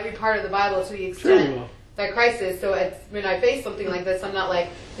 understand every part of the Bible to the Sure we extent will. that Christ is. So when I face something like this, I'm not like,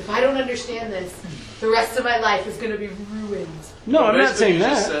 if I don't understand this, the rest of my life is going to be ruined. No, I'm not Basically, saying you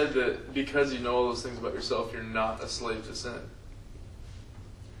just that. said that because you know all those things about yourself, you're not a slave to sin.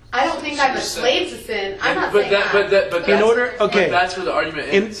 I don't think I'm a slave to sin. I'm not but saying that. But In that's, order, but okay, that's where the argument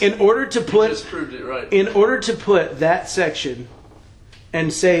ends. in order to You put just proved it right. in order to put that section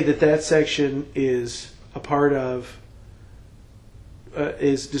and say that that section is a part of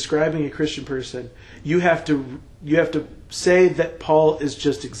is describing a Christian person, you have to say that Paul is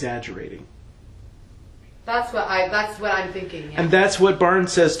just exaggerating. That's what I'm thinking. Yeah. And that's what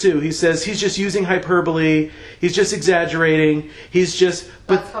Barnes says too. He says he's just using hyperbole, he's just exaggerating, he's just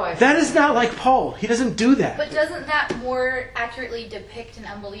That's how I that feel. is not like Paul. He doesn't do that. But doesn't that more accurately depict an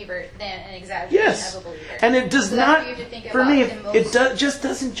unbeliever than an exaggeration Yes. of a believer? And it does So that's not what you have to think for about me in most- it just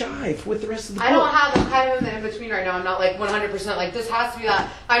doesn't jive with the rest of the book. I don't have. I'm kind of in the in between right now. I'm not like 100% like this has to be that.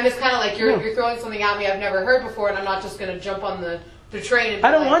 I'm just kind of like you're throwing something at me I've never heard before, and I'm not just going to jump on the train. And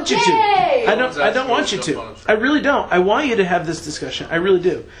I don't be want you like, to. Yay! I don't want you Jump to. on a train. I really don't. I want you to have this discussion. I really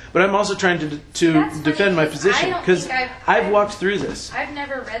do. But I'm also trying to That's funny defend my because I position don't because think I've walked through this. I've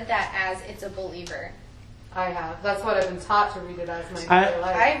never read that as it's a believer. I have. That's what I've been taught to read it as my I- entire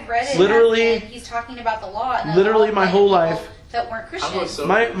life. I've read it Literally- as in he's talking about the law. And then literally the law my applied to whole people life. that weren't I'm with Christians.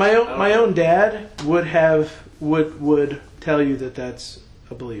 Sophie. My own dad would tell you that that's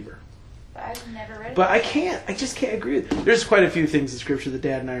a believer. But I've never read it. But I just can't agree with it. There's quite a few things in Scripture that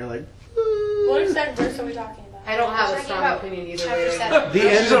Dad and I are like, What exact verse are we talking about? I don't have a Talking strong about opinion either chapter way. 7. The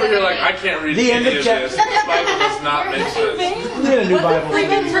end She's over here like, I can't read The end any of of chapter- this. This Bible does not make sense. we need a new Bible. What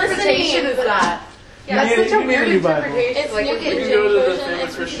kind of interpretation is that? You That's need- such a you need a weird new Bible. interpretation. It's Like, New it's King We weird. can go to the James famous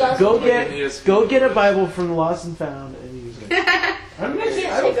Version, Christian. it's Go like get in ESV. go get a Bible from the Lost and Found and use it. I'm You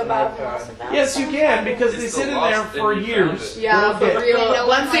can't take a Bible from Lost and Found. Yes, you can because they It's sit the in there Lost for and you found years. it. Yeah, Go for get- real.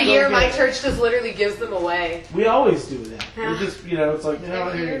 Once a year, Go my get it. church just literally gives them away. We always do that. We just it's like They're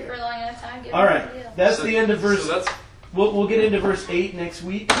here you here go. for a long enough time. Give All them right, the deal. that's the end of verse. So that's We'll get into verse 8 next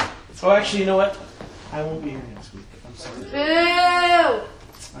week. Oh, actually, you know what? I won't be here next week. I'm sorry. Boo!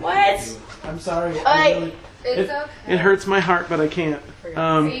 I What? can't do it. I'm sorry. I really- It's okay. it hurts my heart, but I can't.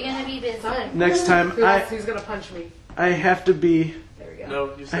 Are you gonna be busy? Next time, Who's gonna punch me? I have to be. There we go. no.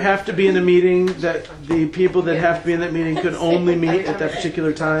 You I said have to be in a meeting that the people that have to be in that meeting could only meet at that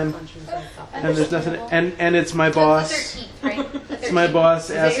particular time, and there's nothing. And it's my So boss. it's the 13th, right? The It's my 13th. boss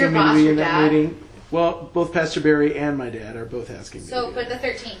Is it your asking me to boss, be your in that dad? meeting. Well, both Pastor Barry and my dad are both asking me. So to for do the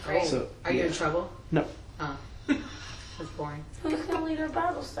 13th, right? So, Are you in yeah. trouble? No. Oh. That's boring. Who's gonna lead our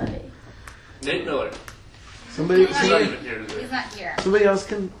Bible study? Nate Miller. Somebody He's not even here today. He's not here. somebody else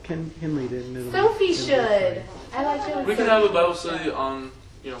can lead it. And it'll- Sophie it'll be should. fine. I like doing We can have a Bible study on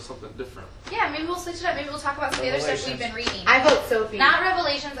something different. Yeah, maybe we'll switch it up. Maybe we'll talk about some of the other stuff we've been reading. I vote Sophie. Not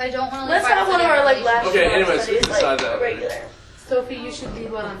Revelations. I don't want to. Let's have one of our like last. Okay, Bible anyways, we studies, can decide like, that. regular. Sophie, you should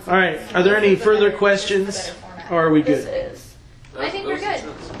lead one on. All right. Are there any further questions, or are we This good? is. I think we're That was good.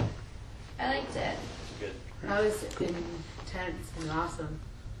 intense. I liked it. That was intense and awesome.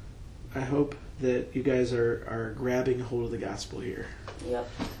 I hope that you guys are grabbing a hold of the gospel here Yep.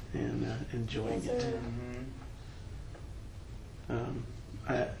 and enjoying Yes, it. sir.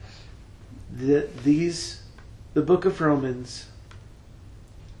 The book of Romans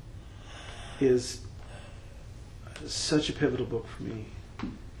is such a pivotal book for me.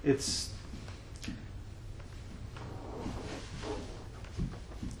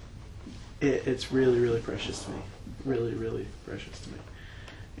 It's really, really precious to me. Really, really precious to me.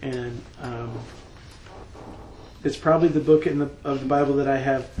 And it's probably the book of the Bible that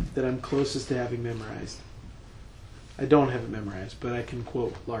I'm closest to having memorized. I don't have it memorized, but I can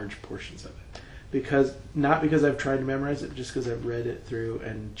quote large portions of it. Not because I've tried to memorize it, just because I've read it through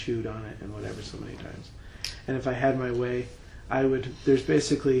and chewed on it and whatever so many times. And if I had my way, I would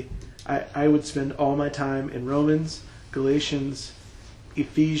spend all my time in Romans, Galatians,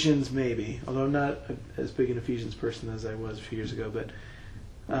 Ephesians maybe, although I'm not as big an Ephesians person as I was a few years ago, but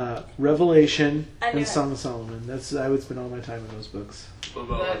Revelation I knew and it. Song of Solomon. I would spend all my time in those books. What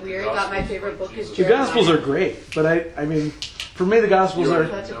about, But like, we the already got my Gospels? favorite book is The Jeremiah. Gospels are great, but I mean, for me the Gospels You are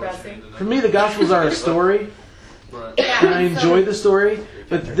already know what depressing. you need to for know. me the Gospels are a story, Right. and I enjoy the story,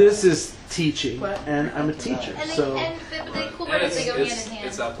 but this is teaching, and I'm a teacher, And so the cool And part is they go hand in it's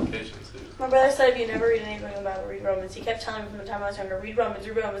hand. application too. My brother said if you never read anything about read Romans. He kept telling me from the time I was younger, read Romans,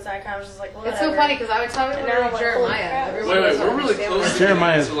 read Romans. And I kind of was just like, well, It's so funny because I would tell And everyone now to I'm read like, holy Jeremiah. crap. Everyone Wait, doesn't we're really understand close what to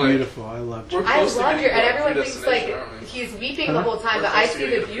Jeremiah is So, like, beautiful. I love We're Jeremiah. I close to love getting your, and to everyone the thinks destination, like aren't we? he's weeping the whole time, but We're I close to see the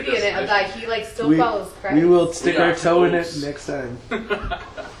getting to beauty in it of that he like still follows Christ. We will stick Yeah, our toe in it close. next time.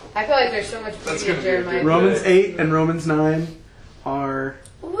 I feel like there's so much That's beauty in gonna be a Jeremiah. good Romans 8 and Romans 9 are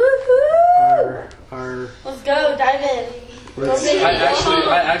Woohoo! are Let's go, dive in.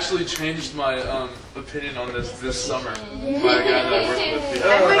 I actually changed my opinion on this summer by a guy that I worked with. I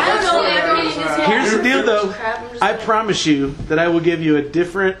don't know. Here's the deal, though. I promise you that I will give you a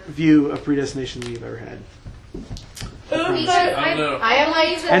different view of predestination than you've ever had. I don't know. I am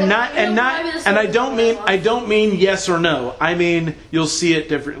like, And I don't mean yes or no. I mean you'll see it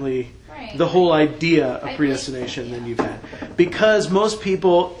differently. Right. The whole idea of predestination than you've had, because most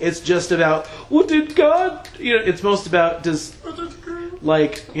people, it's just about what did God. It's most about does,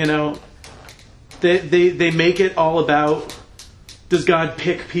 like, they make it all about does God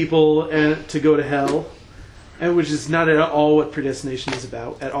pick people to go to hell, and which is not at all what predestination is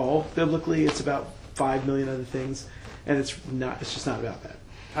about at all. Biblically, it's about 5 million other things. And it's just not about that.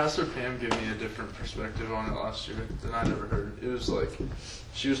 Pastor Pam gave me a different perspective on it last year than I never heard. It was like,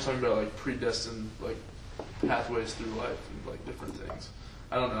 she was talking about like predestined like pathways through life and like different things.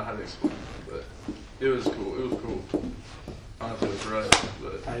 I don't know how to explain it, but it was cool. It was cool. I don't know if it was right,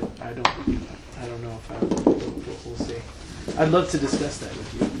 but I don't know if we'll see. I'd love to discuss that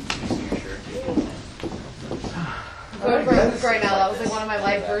with you. right now, that was like one of my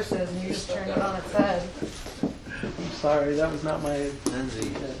life verses, and you just turned it on its head. I'm sorry, that was not my.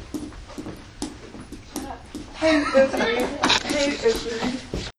 Lindsay. Hey,